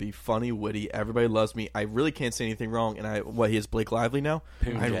because I'd be funny, witty. Everybody loves me. I really can't say anything wrong. And he has Blake Lively now.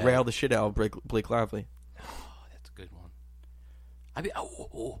 Punjab. I'd rail the shit out of Blake Lively. Oh, that's a good one. I'd be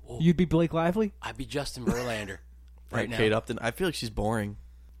You'd be Blake Lively? I'd be Justin Verlander right now. Kate Upton. I feel like she's boring.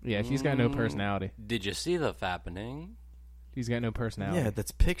 Yeah, she's got no personality. Did you see the fappening? She's got no personality. Yeah,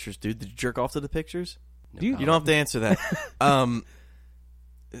 that's pictures, dude. Did you jerk off to the pictures? Do you- You don't have to answer that.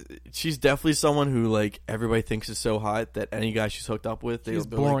 She's definitely someone who like everybody thinks is so hot that any guy she's hooked up with, She's they'll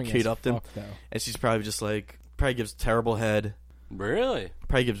be boring like Kate as Upton, fuck, though. and she's probably just like gives terrible head, Really?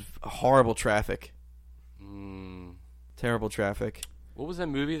 probably gives horrible traffic, Mm. terrible traffic. What was that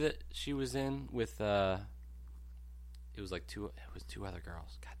movie that she was in with? It was like two. It was two other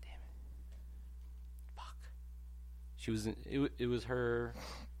girls. God damn it! Fuck. She was. It was her,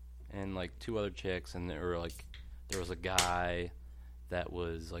 and like two other chicks, and there was a guy that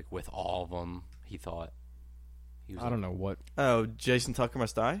was like with all of them. He thought. He was I don't know what. Oh, Jason Tucker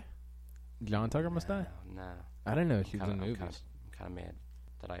Must Die. John Tucker must die? No. I didn't know she was Kinda- in I'm movies. kind of mad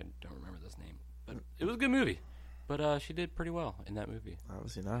that I don't remember this name, but it was a good movie. But she did pretty well in that movie.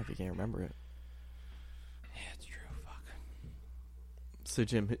 Obviously not if you can't remember it. Yeah, it's true. Fuck. So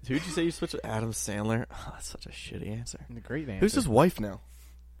Jim, who'd you say you switched with? Adam Sandler. Oh, that's such a shitty answer. A great answer. Who's his wife now?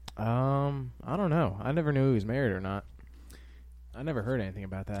 I don't know. I never knew he was married or not. I never heard anything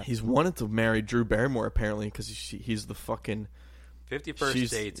about that. He's wanted to marry Drew Barrymore apparently because he's the fucking 51st She's-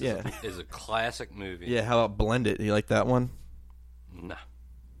 Dates yeah. is a classic movie. yeah. How about Blend It? You like that one? Nah.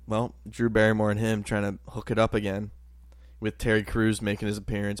 Well, Drew Barrymore and him trying to hook it up again with Terry Crews making his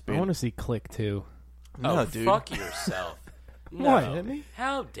appearance. I Being, want to see Click too. no, Oh, dude. fuck yourself. No. What, hit me?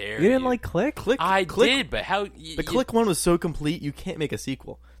 How dare You didn't like Click? Click. I Click, did, but how? But Click one was so complete, you can't make a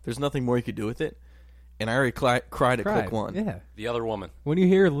sequel. There's nothing more you could do with it. And I already cried at Cried. Click one. Yeah. The other woman. When you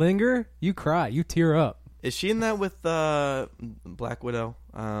hear Linger, you cry. You tear up. Is she in that with Black Widow,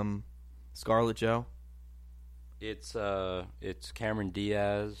 Scarlett Joe? It's Cameron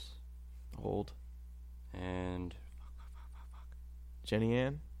Diaz Old and Jenny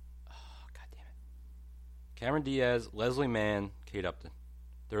Ann. oh god damn it, Cameron Diaz, Leslie Mann, Kate Upton.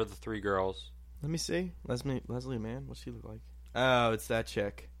 They're the three girls. Let me see. Leslie Mann. What's she look like? Oh, it's that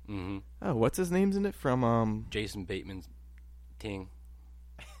chick. Mm-hmm. Oh, what's his name's in it from Jason Bateman's Ting.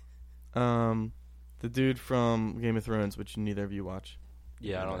 the dude from Game of Thrones, which neither of you watch.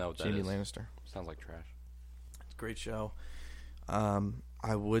 Yeah, I don't know what that Jaime is. Lannister. Sounds like trash. great show. I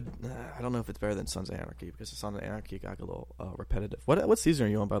don't know if it's better than Sons of Anarchy because Sons of Anarchy got a little repetitive. What season are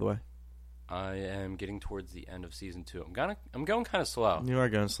you on, by the way? I am getting towards the end of season 2. I'm going kind of slow. You are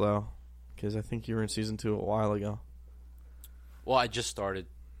going slow because I think you were in season 2 a while ago. Well, I just started,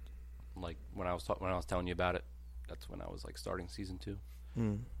 like when I was telling you about it. That's when I was like starting season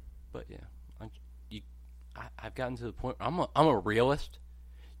 2. But yeah, I've gotten to the point. I'm a realist.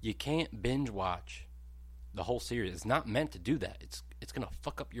 You can't binge watch the whole series. It's not meant to do that. It's gonna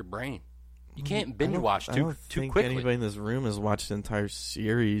fuck up your brain. You can't binge watch too quickly. Anybody in this room has watched the entire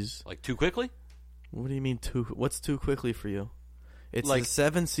series. Like too quickly? What do you mean what's too quickly for you? It's like a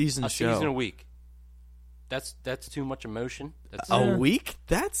 7-season show. A season a week. That's too much emotion. That's a week?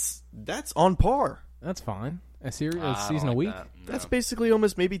 That's on par. That's fine. A season a week? No. That's basically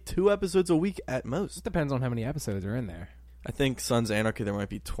almost maybe 2 episodes a week at most. It depends on how many episodes are in there. I think Sons of Anarchy, there might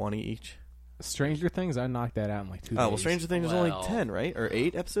be 20 each. Stranger Things, I knocked that out in like 2 days. Oh, well, Stranger Things is only 10, right? Or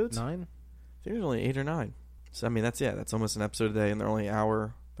 8 episodes? 9? I think there's only 8 or 9. So, I mean, that's almost an episode a day, and they're only an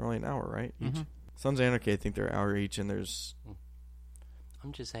hour, right? Each. Mm-hmm. Sons of Anarchy, I think they're an hour each, and there's...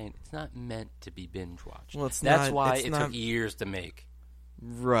 I'm just saying, it's not meant to be binge-watched. Well, That's why it took years to make.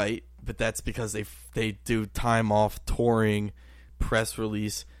 Right, but that's because they do time off, touring, press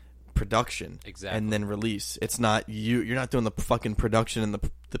release, production, Exactly. and then release. It's not you're not doing the fucking production and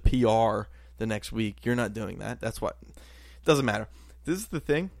the PR the next week. You're not doing that. That's what it doesn't matter. This is the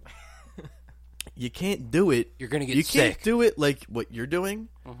thing. You can't do it. You're gonna get You sick. can't do it like what you're doing,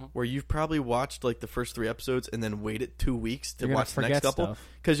 where you've probably watched like the first 3 episodes and then waited 2 weeks to You're gonna watch the next forget couple stuff.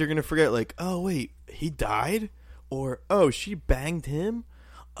 because you're gonna forget. Like, oh wait, he died, or oh she banged him.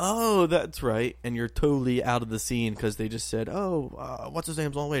 Oh, that's right, and you're totally out of the scene because they just said, "Oh, what's his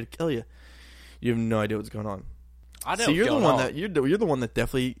name's on the way to kill you." You have no idea what's going on. I know. So you're the what's one going on. that you're the one that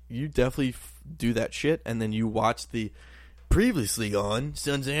definitely do that shit, and then you watch the previously on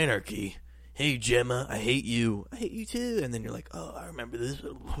Sons of Anarchy. Hey Gemma, I hate you. I hate you too. And then you're like, oh, I remember this.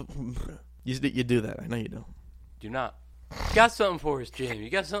 You do that. I know you do. Do not. You got something for us, Jamie. You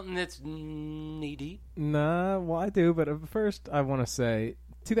got something that's needy. Nah, well, I do, but first I want to say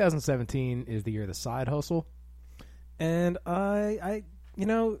 2017 is the year of the side hustle. And I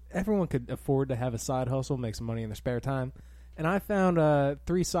everyone could afford to have a side hustle, make some money in their spare time. And I found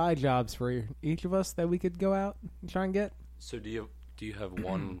 3 side jobs for each of us that we could go out and try and get. So do you have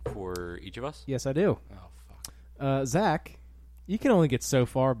one for each of us? Yes, I do. Oh fuck. Zach, you can only get so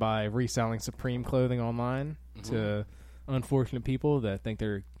far by reselling Supreme clothing online to unfortunate people that think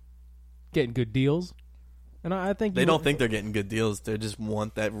they're getting good deals. And I think They don't think they're getting good deals. They just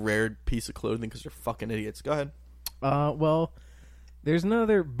want that rare piece of clothing because they're fucking idiots. Go ahead. Well, there's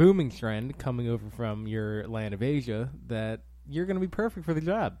another booming trend coming over from your land of Asia that you're going to be perfect for the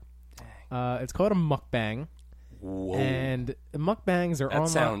job. It's called a mukbang. Whoa. And mukbangs are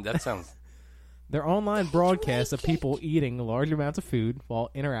That sounds. They're online broadcasts of people eating large amounts of food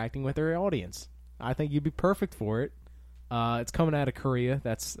while interacting with their audience. I think you'd be perfect for it. It's coming out of Korea.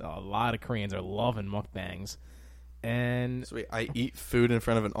 That's a lot of Koreans are loving mukbangs. And So wait, I eat food in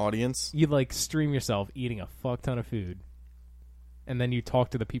front of an audience. you like stream yourself eating a fuck ton of food. And then you talk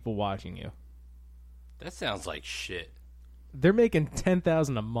to the people watching you. That sounds like shit. They're making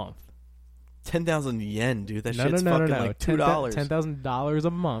 $10,000 a month. 10,000 yen, dude. That No, shit's no, fucking no. like $2. $10,000 a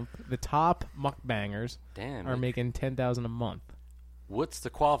month. The top mukbangers Damn. are making $10,000 a month. What's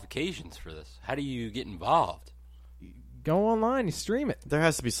the qualifications for this? How do you get involved? Go online, you stream it. There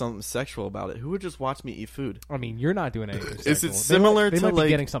has to be something sexual about it. Who would just watch me eat food? I mean, you're not doing anything sexual. Is it similar they to might like be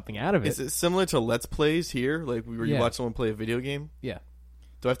getting something out of it? Is it similar to Let's Plays here, like where you Yeah. watch someone play a video game? Yeah.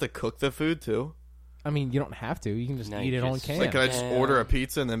 Do I have to cook the food too? I mean, you don't have to. You can just No, eat you it on just- can. Like, can I just order a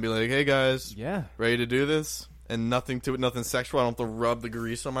pizza and then be like, "Hey guys, Yeah. ready to do this?" And nothing to it, nothing sexual. I don't have to rub the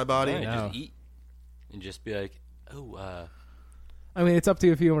grease on my body. Yeah, No. just eat and just be like, oh, I mean, it's up to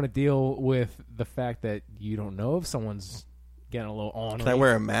you if you want to deal with the fact that you don't know if someone's getting a little on. Can I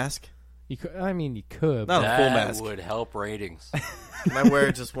wear a mask? You could. I mean, you could. Not that a full mask. would help ratings. Can I wear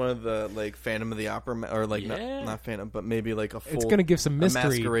just one of the like Phantom of the Opera or like Yeah. not Phantom, but maybe like a full? It's going to give some mystery.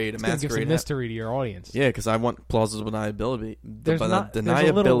 masquerade, It's going to give some hat. mystery to your audience. Yeah, because I want plausible deniability. There's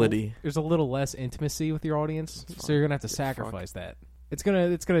Deniability. There's a little less intimacy with your audience, so you're going to have to sacrifice that. It's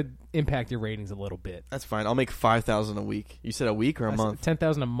gonna impact your ratings a little bit. That's fine. I'll make 5,000 a week. You said a week or a month?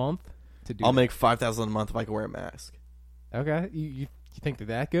 10,000 a month to do. I'll that. make 5,000 a month if I can wear a mask. Okay, you think they're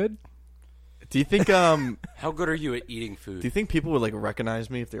that good? Do you think How good are you at eating food? Do you think people would like recognize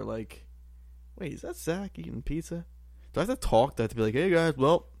me if they're like, "Wait, is that Zach eating pizza?" Do I have to talk? Do I have to be like, "Hey guys,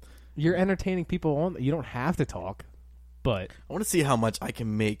 well, You're entertaining people on. You don't have to talk, but I want to see how much I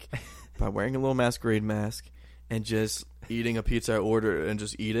can make by wearing a little masquerade mask and just eating a pizza I ordered and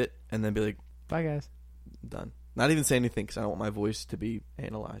just eat it and then be like, Bye, guys. done. Not even say anything because I don't want my voice to be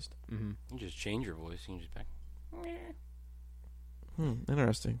analyzed. You can just change your voice. You can just back.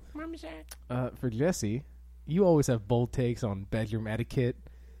 Interesting. For Jesse, you always have bold takes on bedroom etiquette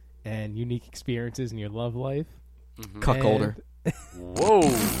and unique experiences in your love life. Cuckolder. Whoa!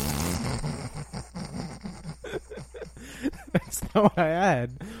 That's not what I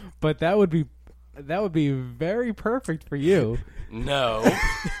had, but that would be very perfect for you. No.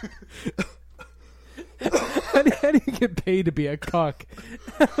 How do you get paid to be a cuck?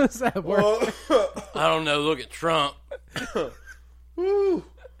 How does that work? I don't know. Look at Trump.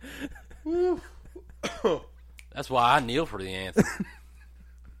 That's why I kneel for the anthem.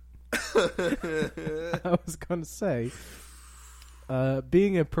 I was going to say,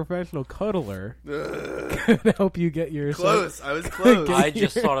 being a professional cuddler could help you get your Close. I was close. I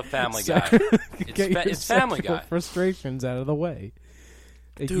just thought of Family Guy. It's Family sexual Guy. frustrations out of the way.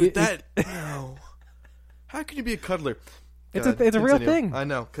 Dude, no. How can you be a cuddler? It's God, a real continue. thing. I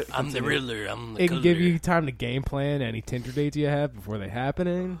know. I'm the Riddler. I'm the It can Cuddler. give you time to game plan any Tinder dates you have before they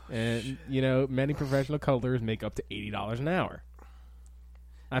happen, and many professional cuddlers make up to $80 an hour.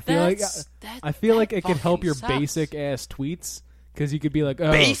 I feel like it could help your basic ass tweets because you could be like,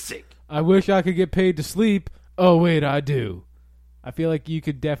 "Oh, Basic. I wish I could get paid to sleep. Oh wait, I do." I feel like you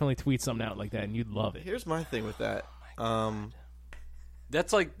could definitely tweet something out like that, and you'd love it. Here's my thing with that.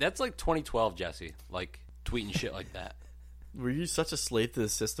 That's like 2012, Jesse. Like tweeting shit like that. Were you such a slave to the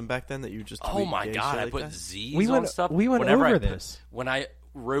system back then that you just Oh tweet my gay god! shit I like put that? Z's We on went- stuff. we went Whenever over I put- this. When I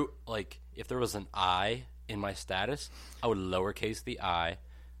wrote if there was an I in my status, I would lowercase the I,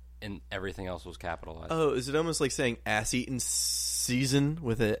 and everything else was capitalized. Oh, is it almost like saying ass eating season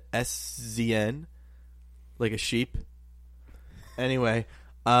with a SZN? Like a sheep? Anyway,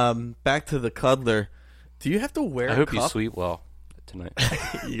 back to the cuddler. Do you have to wear I a hope you cup? sleep well tonight.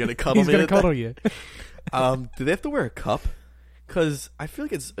 You're going to cuddle He's me? gonna to cuddle you. Do they have to wear a cup? Because I feel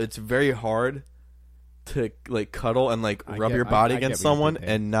like it's very hard to like cuddle and like rub your body I get against Oh, what you're someone thinking.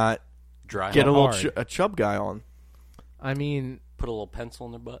 and not Dry. get a little hard. a chub guy on. I mean, Put a little pencil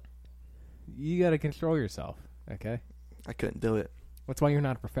in their butt. you got to control yourself. Okay, I couldn't do it. that's why you're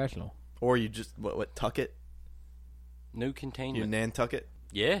not a professional. Or you just what tuck it? No You containment. Nantucket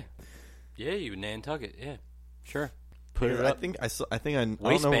it? Yeah, you Nantucket. Yeah, sure. Put it I up. think I saw. I think I don't know.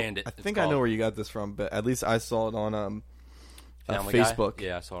 Waistband it, I it's think I know called. where you got this from, but at least I saw it on Family Guy? Facebook.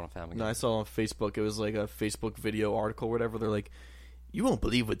 Yeah, I saw it on Family Guy. No, I saw it on Facebook. It was like a Facebook video article, or whatever. They're like, "You won't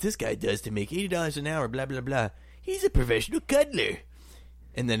believe what this guy does to make $80 an hour." Blah blah blah. He's a professional cuddler.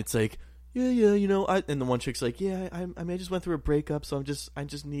 And then it's like, yeah, and the one chick's like, yeah, I mean, I just went through a breakup, so I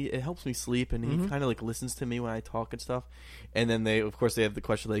just need, it helps me sleep, and he kind of like listens to me when I talk and stuff. And then they have the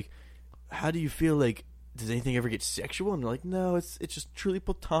question like, how do you feel, like, does anything ever get sexual? And they're like, no, it's just truly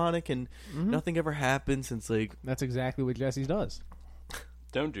platonic, and nothing ever happens. And it's like, That's exactly what Jesse's does.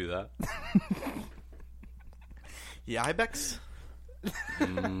 Don't do that. yeah, Ibex.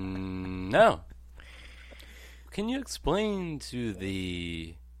 No. Can you explain to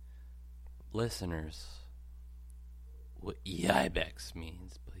the listeners what ibex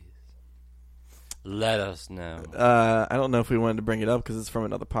means, please? Let us know. I don't know if we wanted to bring it up because it's from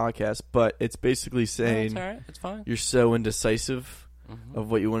another podcast, but it's basically No, saying it's all right. It's fine. you're so indecisive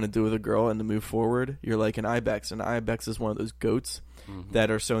of what you want to do with a girl and to move forward. You're like an ibex. An ibex is one of those goats that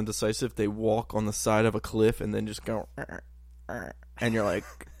are so indecisive they walk on the side of a cliff and then just go, and you're like,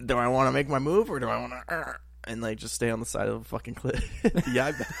 do I want to make my move or do I want to, and like just stay on the side of a fucking cliff? The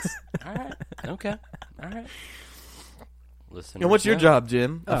ibex. All right. Okay. All right. Listen. And what's your job,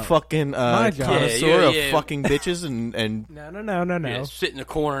 Jim? Oh, A fucking my job. connoisseur Yeah, of yeah. fucking bitches and No. Yeah, sit in the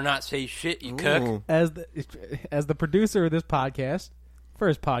corner and not say shit, you cuck. Ooh. As the producer of this podcast,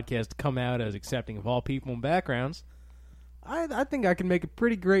 first podcast to come out as accepting of all people and backgrounds, I think I can make a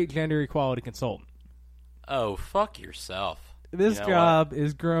pretty great gender equality consultant. Oh, fuck yourself. This You know job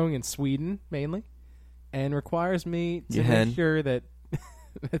is growing in Sweden mainly, and requires me to You make hen. sure that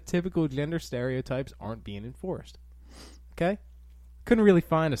the typical gender stereotypes aren't being enforced. Okay? Couldn't really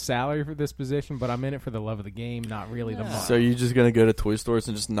find a salary for this position, but I'm in it for the love of the game, not really the money. So you're just gonna go to toy stores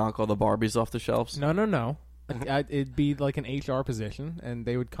and just knock all the Barbies off the shelves? No. It'd be like an HR position, and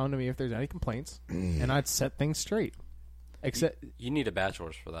they would come to me if there's any complaints, and I'd set things straight. Except, You need a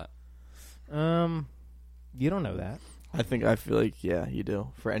bachelor's for that. you don't know that. I feel like, yeah, you do.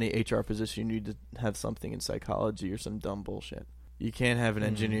 For any HR position, you need to have something in psychology or some dumb bullshit. You can't have an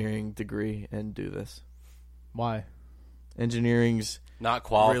engineering degree and do this. Why? Not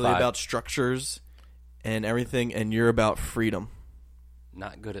qualified. Really about structures and everything, and you're about freedom.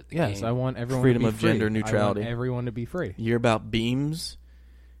 not good at the Yes, game. I want everyone Freedom to be of free. gender I neutrality. want everyone to be free. You're about beams,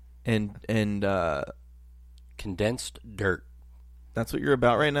 and Condensed dirt. that's what you're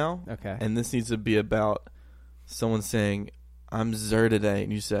about right now. Okay. And this needs to be about someone saying, "I'm Zer today,"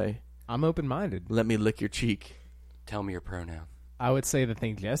 and you say, I'm open-minded. "Let me lick your cheek." Tell me your pronoun. I would say the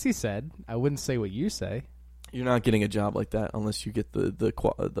thing Jesse said. I wouldn't say what you say. You're not getting a job like that unless you get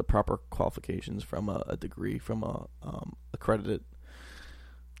the proper qualifications from a degree from a accredited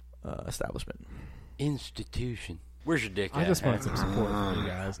establishment. Institution. Where's your dick I at? just wanted some support from you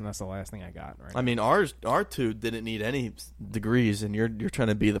guys, and that's the last thing I got. Right. I mean, our two didn't need any degrees, and you're trying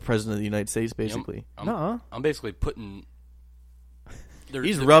to be the president of the United States, basically. I'm basically putting.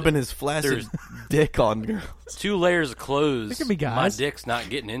 He's rubbing his flaccid dick on girls. 2 layers of clothes. There could be guys. My dick's not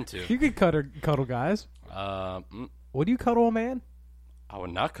getting into. You could cuddle guys. Would you cuddle a man? I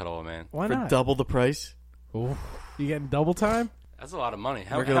would not cuddle a man. Why For not? double the price. Ooh. You getting double time? That's a lot of money.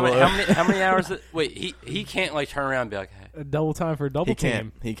 How We're many gonna look. how many hours? Wait, he can't like turn around and be like, hey. Double time for a double He team.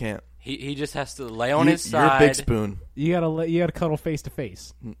 can't. He can't. He just has to lay on his side. You're a big spoon. You gotta cuddle face to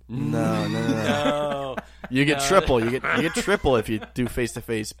face. No. No. You get triple. You get triple if you do face to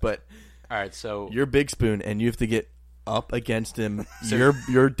face. But All right, so you're big spoon, and you have to get up against him.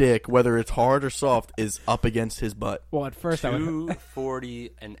 Your dick, whether it's hard or soft, is up against his butt. Well, at first I would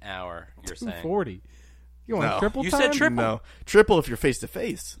 $2.40 an hour. You're saying? 40. You want No. triple You time? said triple. No, triple if you're face to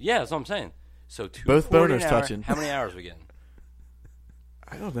face. Yeah, that's what I'm saying. So Both $2.40 boners an hour. touching. How many hours we getting?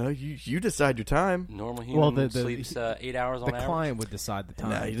 I don't know. You decide your time. Normal human the sleeps 8 hours on The average. client would decide the time.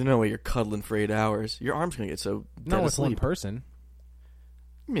 Nah, you don't know what you're cuddling for 8 hours. Your arm's gonna get so dead No, it's one asleep. person.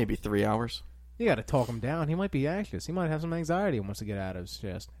 Maybe 3 hours. You got to talk him down. He might be anxious. He might have some anxiety and wants to get out of his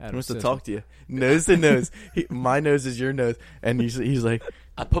chest. He wants to talk to you, nose to nose. My nose is your nose, and he's like,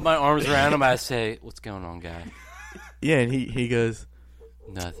 I put my arms around him. I say, "What's going on, guy?" yeah, and he goes,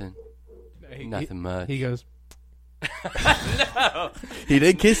 Nothing. Nothing much. He goes, No, he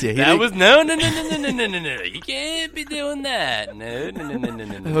did kiss you. that was no. You can't be doing that.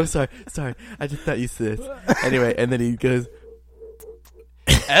 No. Oh, sorry. I just thought you said this. Anyway, and then he goes,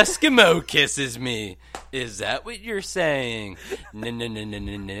 Eskimo kisses me. Is that what you're saying? No.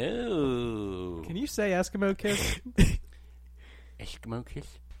 can you say Eskimo kiss? Eskimo kiss?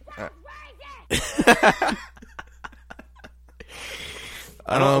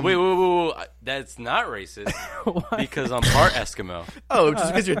 Wait. That's not racist because I'm part Eskimo. oh, just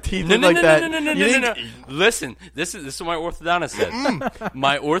because your teeth No, look no, like no, that. no, no, no, you no, didn't- no, no. Listen, this is what my orthodontist said.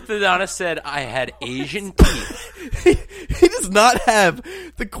 My orthodontist said I had Asian teeth. He does not have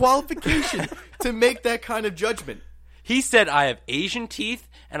the qualification to make that kind of judgment. He said I have Asian teeth,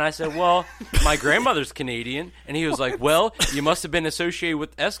 and I said, well, my grandmother's Canadian, and he was like, well, you must have been associated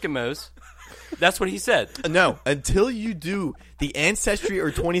with Eskimos. That's what he said. No, until you do the Ancestry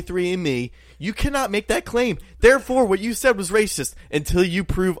or 23andMe, you cannot make that claim. Therefore, what you said was racist until you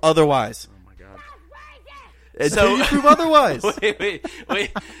prove otherwise. Oh my god. Until you prove otherwise.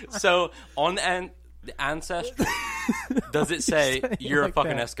 Wait. So on the Ancestry, does it say you're like a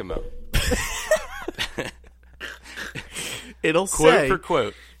fucking that. Eskimo? It'll Quote say for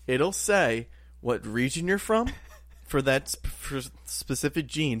quote. It'll say what region you're from for that for specific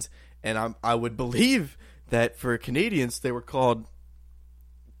genes, and I would believe that for Canadians they were called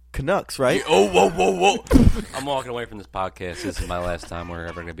Canucks, right? Oh, whoa. I'm walking away from this podcast. This is my last time we're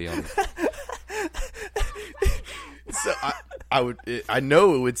ever going to be on. So I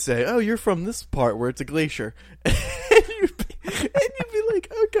know it would say, "Oh, you're from this part where it's a glacier," and you'd be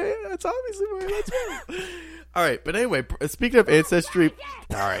like, "Okay, that's obviously where that's from." All right, but anyway, speaking of Ancestry,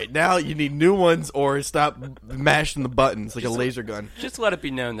 all right, now you need new ones or stop mashing the buttons like a laser gun. Just let it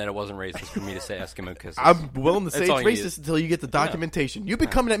be known that it wasn't racist for me to say Eskimo kisses. I'm willing to say That's it's all you need. racist until you get the documentation. You've been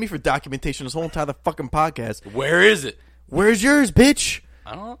coming at me for documentation this whole entire fucking podcast. Where is it? Where's yours, bitch?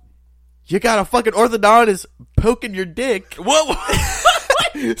 I don't know. You got a fucking orthodontist poking your dick. What?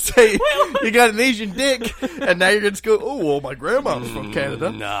 Say you got an Asian dick, and now you're gonna just go, oh, well, my grandma's from Canada.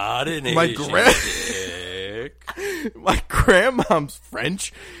 Not an My Asian gra- dick. My grandmom's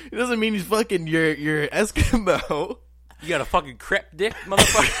French. It doesn't mean he's fucking your Eskimo. You got a fucking crepe dick,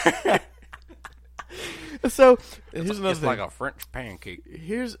 motherfucker. So here's another It's thing. like a French pancake.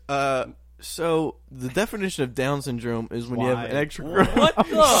 Here's so the definition of Down syndrome is when you have an Why? extra. What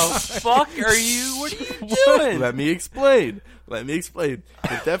the fuck are you? What are you doing? Let me explain.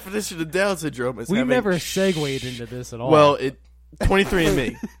 The definition of Down syndrome is We having never segued into this at all. Well,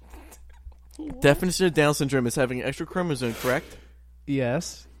 23andMe. Definition of Down syndrome is having an extra chromosome, correct?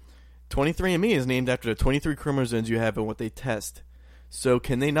 yes. 23andMe is named after the 23 chromosomes you have and what they test. So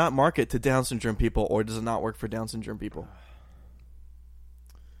can they not market to Down syndrome people, or does it not work for Down syndrome people?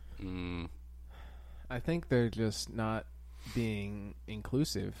 I think they're just not being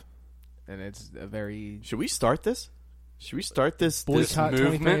inclusive, and it's a very Should we start this? Should we start this boycott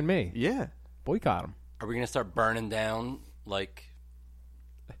movement? 23andMe. Yeah. Boycott them. Are we gonna start burning down like?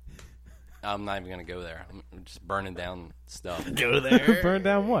 I'm not even gonna go there. I'm just burning down stuff. Go there. Burn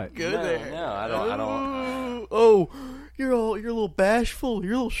down what? Go No, there. no, I don't. Oh, you're a little bashful.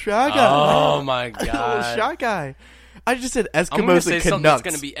 You're a little shy guy. Oh my You're a little god! shy guy. I just said I'm gonna Eskimos say and something that's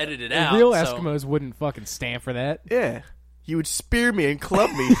Canucks. gonna be edited out. Real so- Eskimos wouldn't fucking stand for that. Yeah. You would spear me and club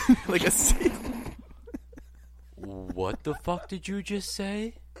me like a seal. What the fuck did you just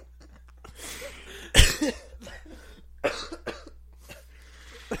say?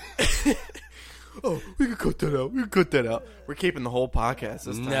 Oh, we can cut that out. We can cut that out. We're keeping the whole podcast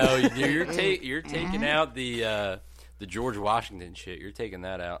this time. No, you're taking out the George Washington shit. You're taking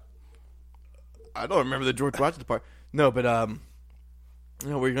that out. I don't remember the George Washington part. No, but no,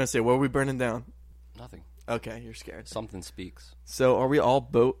 what were you gonna say? What are we burning down? Nothing. Okay, you're scared. Something speaks. So, are we all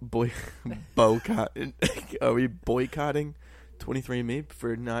boycotting? Are we boycotting 23andMe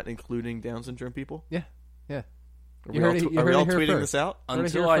for not including Down syndrome people? Yeah. Are You we heard all, it- you are we heard all it here tweeting first. this out? Heard it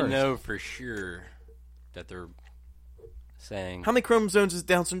Until here I first. know for sure that they're saying How many chromosomes does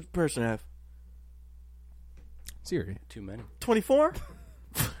Down syndrome person have? Siri. too many. 24.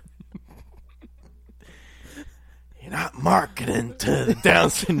 You're not marketing to the Down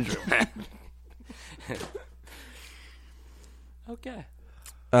syndrome. Okay.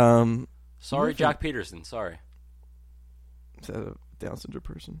 Moving- Sorry, Jack Peterson. Sorry, Is that a Down syndrome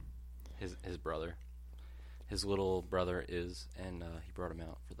person? his brother. His little brother is, and he brought him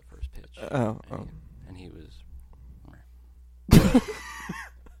out for the first pitch. And he was.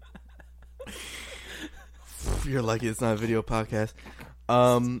 You're lucky it's not a video podcast.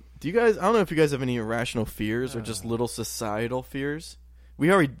 Do you guys? I don't know if you guys have any irrational fears or just little societal fears.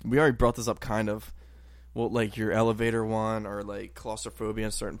 We already brought this up, kind of. Well, like your elevator one, or like claustrophobia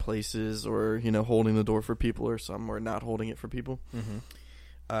in certain places, or holding the door for people, or some, or not holding it for people. Mm-hmm.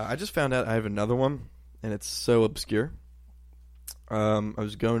 I just found out I have another one, and it's so obscure. I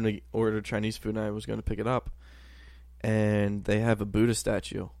was going to order Chinese food, and I was going to pick it up, and they have a Buddha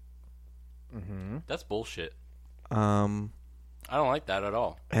statue. Mm-hmm. That's bullshit. Um, I don't like that at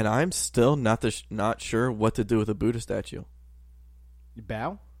all. and I'm still not sure what to do with a Buddha statue. You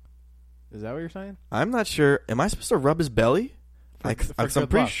bow? Is that what you're saying? I'm not sure. Am I supposed to rub his belly? I'm good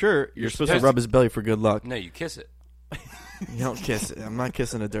pretty luck. sure you're supposed to supposed rub his belly for good luck. No, you kiss it. You don't kiss it. I'm not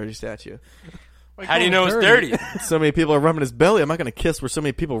kissing a dirty statue. How do you know it's dirty? So many people are rubbing his belly. I'm not going to kiss where so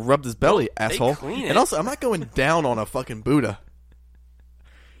many people rubbed his belly, asshole. clean it. And also, I'm not going down on a fucking Buddha.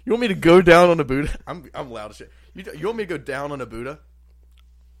 You want me to go down on a Buddha? I'm loud as shit. You want me to go down on a Buddha?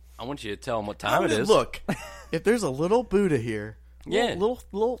 I want you to tell him what time it is. Look, if there's a little Buddha here, Yeah.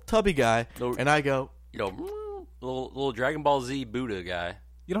 little tubby guy, Little- and I go, little Dragon Ball Z Buddha guy.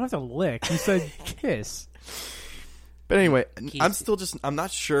 You don't have to lick. You said kiss. but anyway, I'm not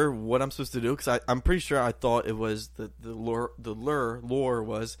sure what I'm supposed to do, because I'm pretty sure I thought it was the lure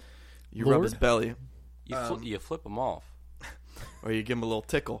was you rub Lord? his belly You flip him off. or you give him a little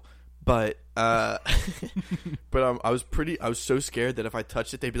tickle. But I was so scared that if I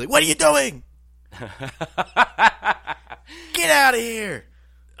touched it, they'd be like, "What are you doing? Get out of here!"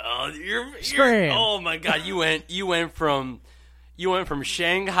 Oh, Scram. oh my god, you went from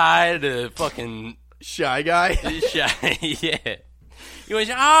Shanghai to fucking Shy guy. Shanghai. Yeah. You went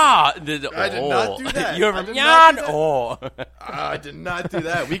I did not do that. You I ever did not do that. oh. I did not do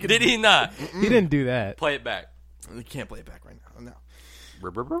that. We could. Did he not? He didn't do that. Play it back. We can't play it back right now. No.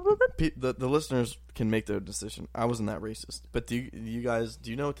 The listeners can make their decision. I wasn't that racist. But do you guys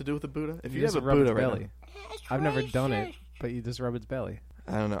know what to do with a Buddha? If you have just a rub Buddha its right belly. I've never done it, but you just rub its belly.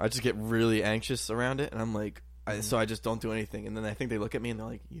 now, I don't know. I just get really anxious around it, and I'm like, so I just don't do anything. And then I think they look at me and they're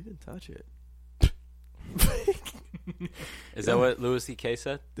like, "You didn't touch it." Is that what Louis C.K.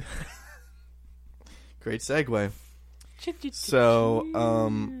 said? Great segue. So,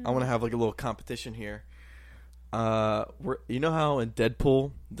 I want to have like a little competition here. You know how in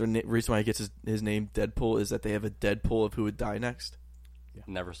Deadpool, the reason why he gets his name Deadpool is that they have a Deadpool of who would die next.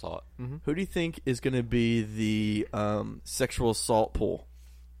 Never saw it. Who do you think is going to be the sexual assault pool?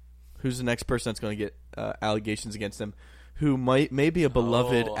 Who's the next person that's going to get allegations against them? Who may be a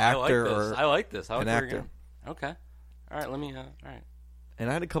beloved actor I like this. I like an where you're actor? going. Okay. All right. Let me. All right. And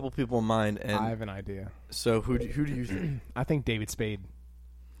I had a couple people in mind, and I have an idea. so who do you think? I think David Spade.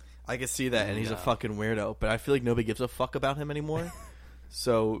 I can see that, and he's a No. fucking weirdo. But I feel like nobody gives a fuck about him anymore.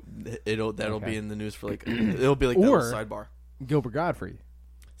 So that'll Okay. be in the news for like it'll be like Or- a little sidebar. Gilbert Godfrey.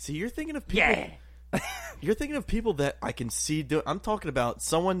 See, you're thinking of people. You're thinking of people that I can see do. I'm talking about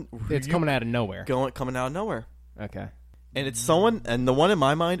someone who It's coming out of nowhere. coming out of nowhere, Okay. and it's someone. And the one in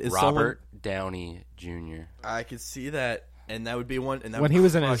my mind is Robert Downey Jr. I could see that, and that would be one. And that When would he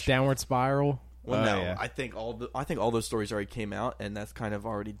was in his crush- downward spiral. Well, oh, no, yeah. I think all those stories already came out, and that's kind of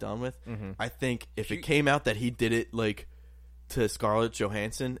already done with. Mm-hmm. I think if it came out that he did it like to Scarlett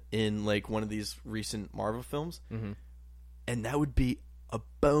Johansson in like one of these recent Marvel films, Mm-hmm. and that would be a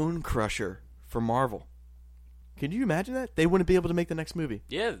bone crusher for Marvel. Can you imagine that? They wouldn't be able to make the next movie.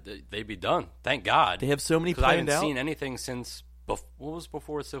 Yeah, they'd be done. Thank God. They have so many because I planned haven't out. seen anything since. What was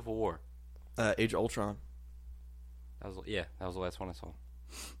before Civil War? Age of Ultron. That was the last one I saw.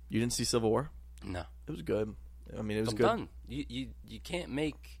 You didn't see Civil War? No, It was good. I mean, it was I'm good. done. You can't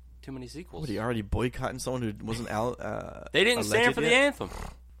make too many sequels. What, are you already boycotting someone who wasn't out? They didn't stand alleged for the yet? anthem.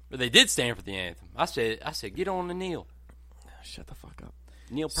 Or they did stand for the anthem. I said, get on the kneel. Shut the fuck up.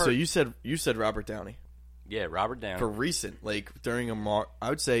 Neil Peart. So you said Robert Downey. Yeah, Robert Downey. For recent, like during I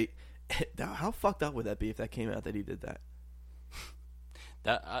would say, how fucked up would that be if that came out that he did that?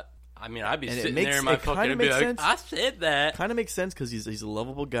 I mean, I'd be And it sitting makes- there in my it kinda fucking and be makes like, sense. I said that. Kind of makes sense because he's a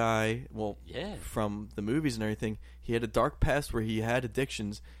lovable guy. Well, Yeah. from the movies and everything, he had a dark past where he had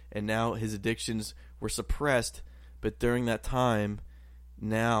addictions, and now his addictions were suppressed. But during that time,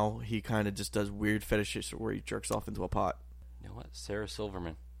 now he kind of just does weird fetishes where he jerks off into a pot. You know what? Sarah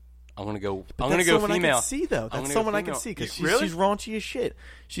Silverman. I'm gonna go. But I'm gonna that's go someone female. I can see though. I'm That's gonna go someone I can female. see because Really? she's raunchy as shit.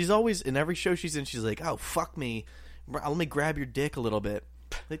 She's always in every show she's in. She's like, "Oh fuck me, let me grab your dick a little bit,"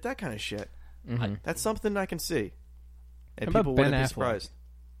 like that kind of shit. That's something I can see, and How about people Ben wouldn't be Affleck? surprised.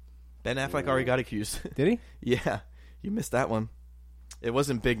 Ben Affleck already got accused. Did he? Yeah, you missed that one. It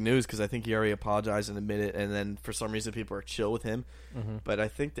wasn't big news because I think he already apologized and admitted, and then for some reason people are chill with him. But I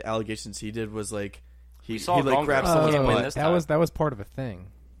think the allegations he did was like he saw like Gone grabbed Girl. someone's Can't win butt. this that time. was part of a thing.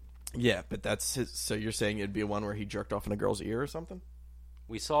 Yeah, but that's his. So you're saying it'd be one where he jerked off in a girl's ear or something?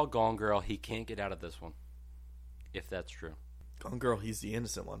 We saw Gone Girl. He can't get out of this one. If that's true. Gone Girl, he's the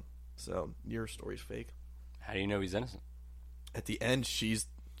innocent one. So your story's fake. How do you know he's innocent? At the end, she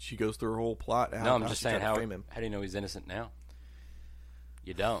goes through her whole plot. No, I'm just she's saying trying to frame him. how do you know he's innocent now?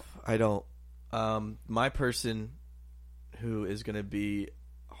 You don't. I don't. My person who is going to be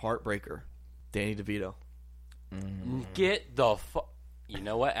heartbreaker, Danny DeVito. Get the fuck. You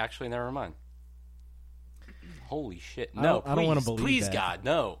know what? Actually, never mind. Holy shit! I No, don't- I don't wanna please, believe please, that. God,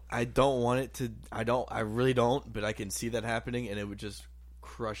 no. I don't want it to. I really don't. But I can see that happening, and it would just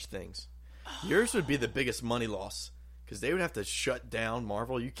crush things. Yours would be the biggest money loss because they would have to shut down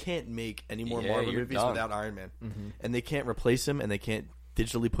Marvel. You can't make any more Yeah, Marvel you're movies done. without Iron Man, and they can't replace him, and they can't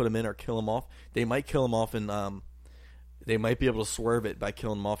digitally put him in or kill him off. They might kill him off in. They might be able to swerve it by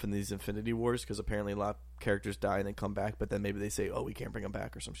killing him off in these Infinity Wars because apparently a lot of characters die and then come back, but then maybe they say, "Oh, we can't bring him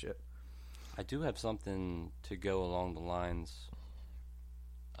back" or some shit. I do have something to go along the lines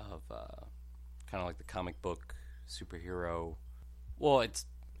of kind of like the comic book superhero. Well, it's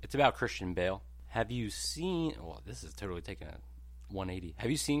about Christian Bale. Have you seen? Well, this is totally taking a 180. Have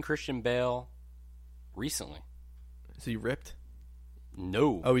you seen Christian Bale recently? Is he ripped?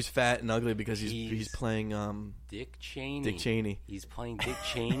 No. Oh, he's fat and ugly because he's He's- playing Dick Cheney. Dick Cheney. He's playing Dick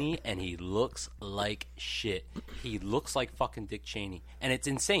Cheney, and he looks like shit. He looks like fucking Dick Cheney, and it's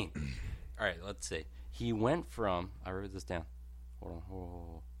insane. All right, let's see. He went from. I wrote this down. Hold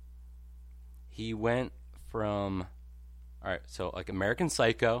on. He went from. All right, so like American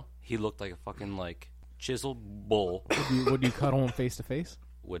Psycho, he looked like a fucking like chiseled bull. Would you cuddle him face to face?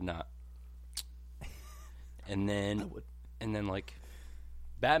 Would not. And then, I would. and then like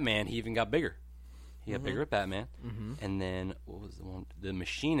Batman, he even got bigger. He got bigger with Batman. And then what was the one? The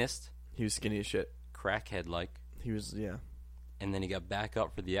Machinist, He was skinny as shit. crackhead like. He was And then he got back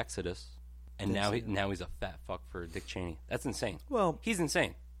up for the Exodus. And now he's a fat fuck for Dick Cheney. That's insane. Well, He's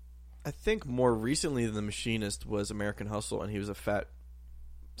insane. I think more recently than The Machinist was American Hustle, and he was a fat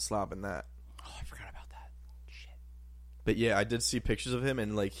slob in that. Oh, I forgot about that. Shit. But yeah, I did see pictures of him,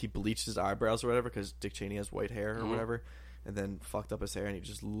 and like he bleached his eyebrows or whatever because Dick Cheney has white hair or whatever, and then fucked up his hair, and he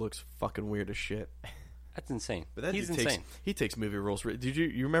just looks fucking weird as shit. That's insane. But that he's dude insane. He takes movie roles. Did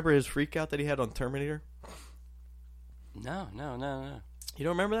you remember his freak out that he had on Terminator? No. You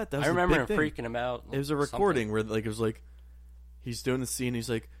don't remember that? That was I a remember big him thing. freaking him out. It was a recording where like it was like he's doing the scene. He's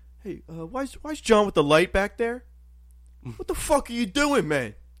like, "Hey, why's John with the light back there? What the fuck are you doing,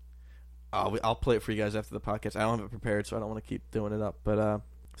 man?" I'll play it for you guys after the podcast. I don't have it prepared, so I don't want to keep doing it up. But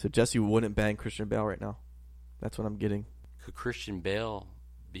so Jesse wouldn't bang Christian Bale right now. That's what I'm getting. Could Christian Bale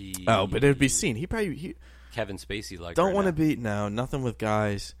be? Oh, but it'd be seen. He Kevin Spacey like. don't right want to now. be nothing with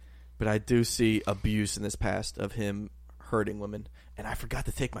guys. But I do see abuse in this past of him hurting women. And I forgot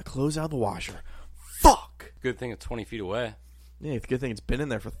to take my clothes out of the washer. fuck. Good thing it's 20 feet away. Yeah, it's a good thing it's been in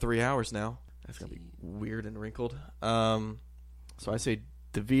there for 3 hours now. That's gonna be weird and wrinkled. So I say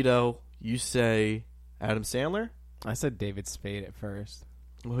DeVito. You say Adam Sandler. I said David Spade at first.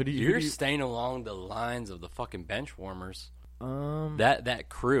 Well, who do you? You're staying along the lines of the fucking bench warmers. Um, That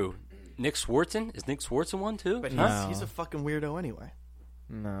crew. Nick Swartzen? Is Nick Swartzen one too? But No. he's a fucking weirdo anyway.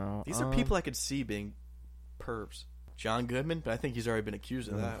 no. These are people I could see being pervs. John Goodman, but I think he's already been accused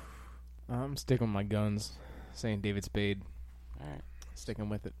of that. I'm sticking with my guns, saying David Spade. All right. Sticking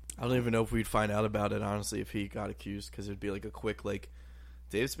with it. I don't even know if we'd find out about it, honestly, if he got accused, because it'd be like a quick, like,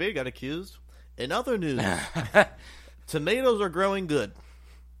 David Spade got accused. In other news, tomatoes are growing good.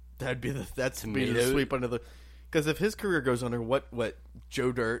 That'd be that's be the Tomatoes? sweep under the. Because if his career goes under, what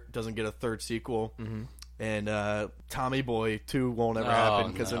Joe Dirt doesn't get a third sequel, and Tommy Boy 2 won't ever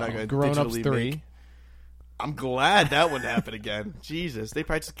happen because they're not going to Grown Ups digitally 3. make. I'm glad that wouldn't happen again. Jesus, they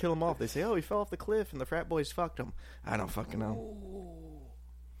probably just kill him off. They say, "Oh, he fell off the cliff and the frat boys fucked him." I don't fucking know.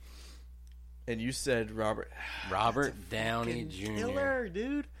 And you said Robert Downey Jr. Killer,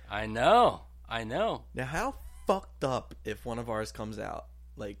 dude. I know. Now, how fucked up if one of ours comes out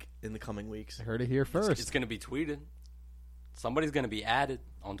like in the coming weeks? Heard it here first. It's going to be tweeted. Somebody's going to be added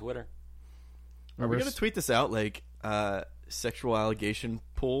on Twitter. Are we gonna tweet this out like sexual allegation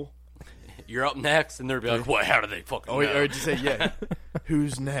pool? You're up next, and they'll be like, "What? How do they fucking know?" Or just say, yeah.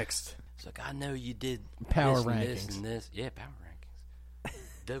 Who's next? It's like, I know you did Power this and rankings. this and this. Yeah, power rankings.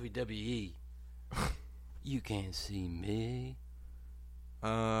 WWE. You can't see me.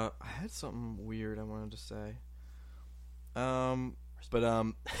 I had something weird I wanted to say.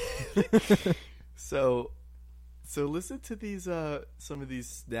 So listen to these some of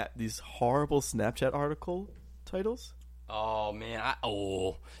these horrible Snapchat article titles. Oh man,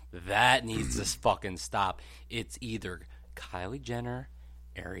 that needs to fucking stop. It's either Kylie Jenner,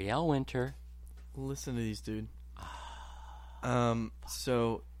 Ariel Winter. Listen to these, dude.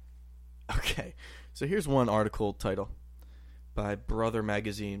 So here's one article title by Brother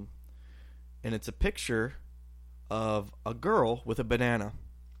Magazine, and it's a picture of a girl with a banana,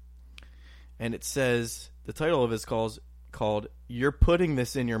 and it says the title of it is called "You're Putting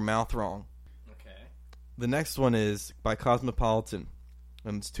This in Your Mouth Wrong." Okay. The next one is by Cosmopolitan,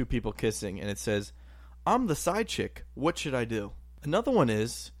 and it's two people kissing, and it says, "I'm the side chick. What should I do?" Another one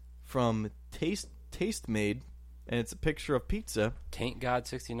is from Taste Made, and it's a picture of pizza, Taint God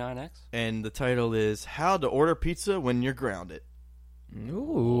 69X. and the title is "How to Order Pizza When You're Grounded,"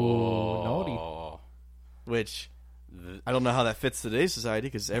 Ooh, naughty. Oh. which I don't know how that fits today's society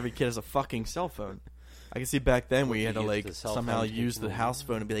because every kid has a fucking cell phone. I can see back then where you had to use like the cell somehow phone to use get the you house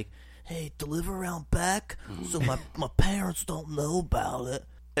phone and be like, "Hey, deliver around back so my parents don't know about it."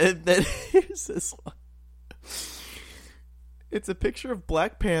 And then here's this one. It's a picture of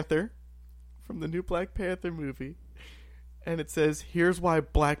Black Panther from the new Black Panther movie, and it says, "Here's why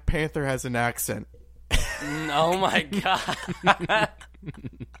Black Panther has an accent." Oh my god.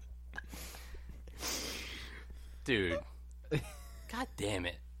 Dude. God damn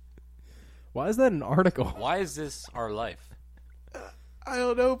it. Why is that an article? Why is this our life? I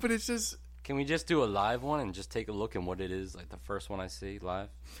don't know, but it's just Can we just do a live one and just take a look at what it is, like the first one I see live?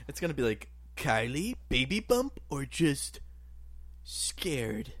 it's gonna be like Kylie, baby bump, or just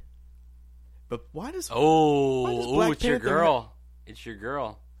scared. But why does Black It's your Panther girl. It's your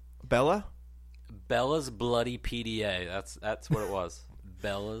girl. Bella? Bella's Bloody PDA. That's what it was.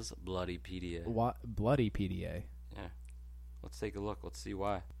 Bella's Bloody PDA. What bloody PDA? Yeah. Let's take a look. Let's see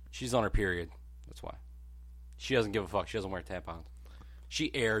why. She's on her period. That's why. She doesn't give a fuck. She doesn't wear tampons.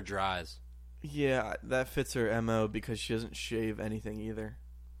 She air dries. Yeah, that fits her MO because she doesn't shave anything either.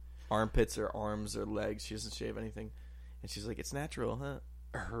 Armpits or arms or legs, she doesn't shave anything. And she's like, "It's natural, huh?"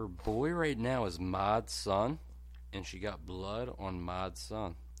 Her boy right now is Mod's son, and she got blood on Mod's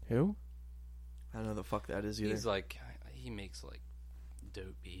son. Who? I don't know the fuck that is either. He's like, he makes like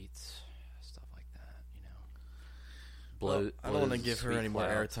dope beats, stuff like that, you know. Well, I don't want to blows give her sweet any more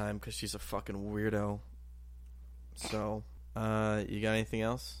clouds. airtime because she's a fucking weirdo. So, you got anything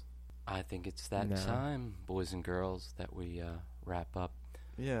else? I think it's that No. time, boys and girls, that we wrap up.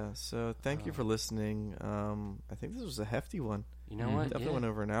 Yeah, so thank you for listening. I think this was a hefty one. You know what? Definitely Yeah. went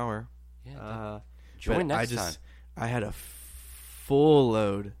over an hour. Yeah, join but next time. I had a full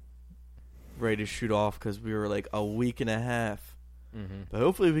load ready to shoot off because we were like a week and a half. Mm-hmm. But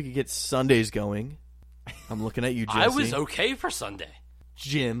hopefully we could get Sundays going. I'm looking at you, Jesse. I was okay for Sunday.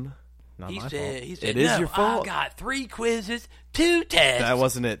 Jim. Not He my said, fault. he said, It is no, your fault. I got 3 quizzes, 2 tests. That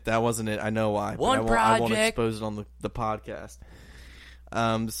wasn't it. I know why. One but I won't project. expose it on the podcast.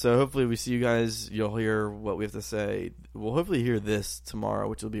 So hopefully we see you guys. You'll hear what we have to say. We'll hopefully hear this tomorrow,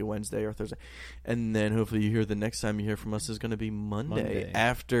 which will be Wednesday or Thursday. And then hopefully you hear the next time you hear from us is going to be Monday.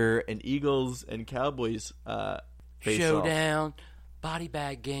 After an Eagles and Cowboys face Showdown, body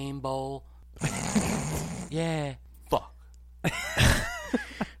bag game bowl. Yeah. Fuck.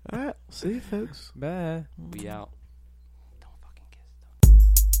 All right. See you, folks. Bye. We out. Don't fucking kiss.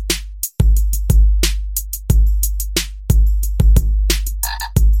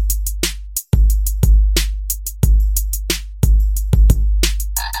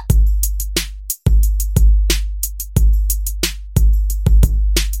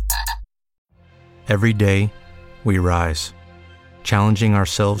 Every day, we rise, challenging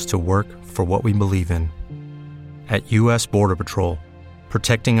ourselves to work for what we believe in. At U.S. Border Patrol,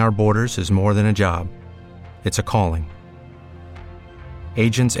 protecting our borders is more than a job. It's a calling.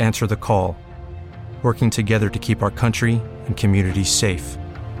 Agents answer the call, working together to keep our country and communities safe.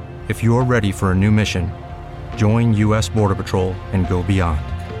 If you're ready for a new mission, join U.S. Border Patrol and go beyond.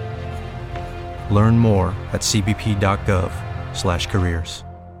 Learn more at cbp.gov/careers.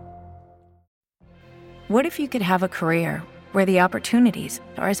 What if you could have a career where the opportunities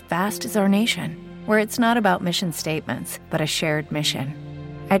are as vast as our nation, where it's not about mission statements, but a shared mission?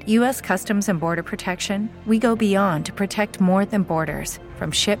 At U.S. Customs and Border Protection, we go beyond to protect more than borders.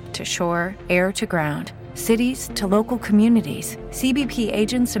 From ship to shore, air to ground, cities to local communities, CBP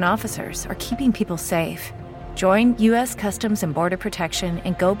agents and officers are keeping people safe. Join U.S. Customs and Border Protection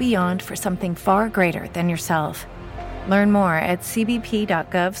and go beyond for something far greater than yourself. Learn more at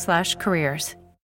cbp.gov/careers.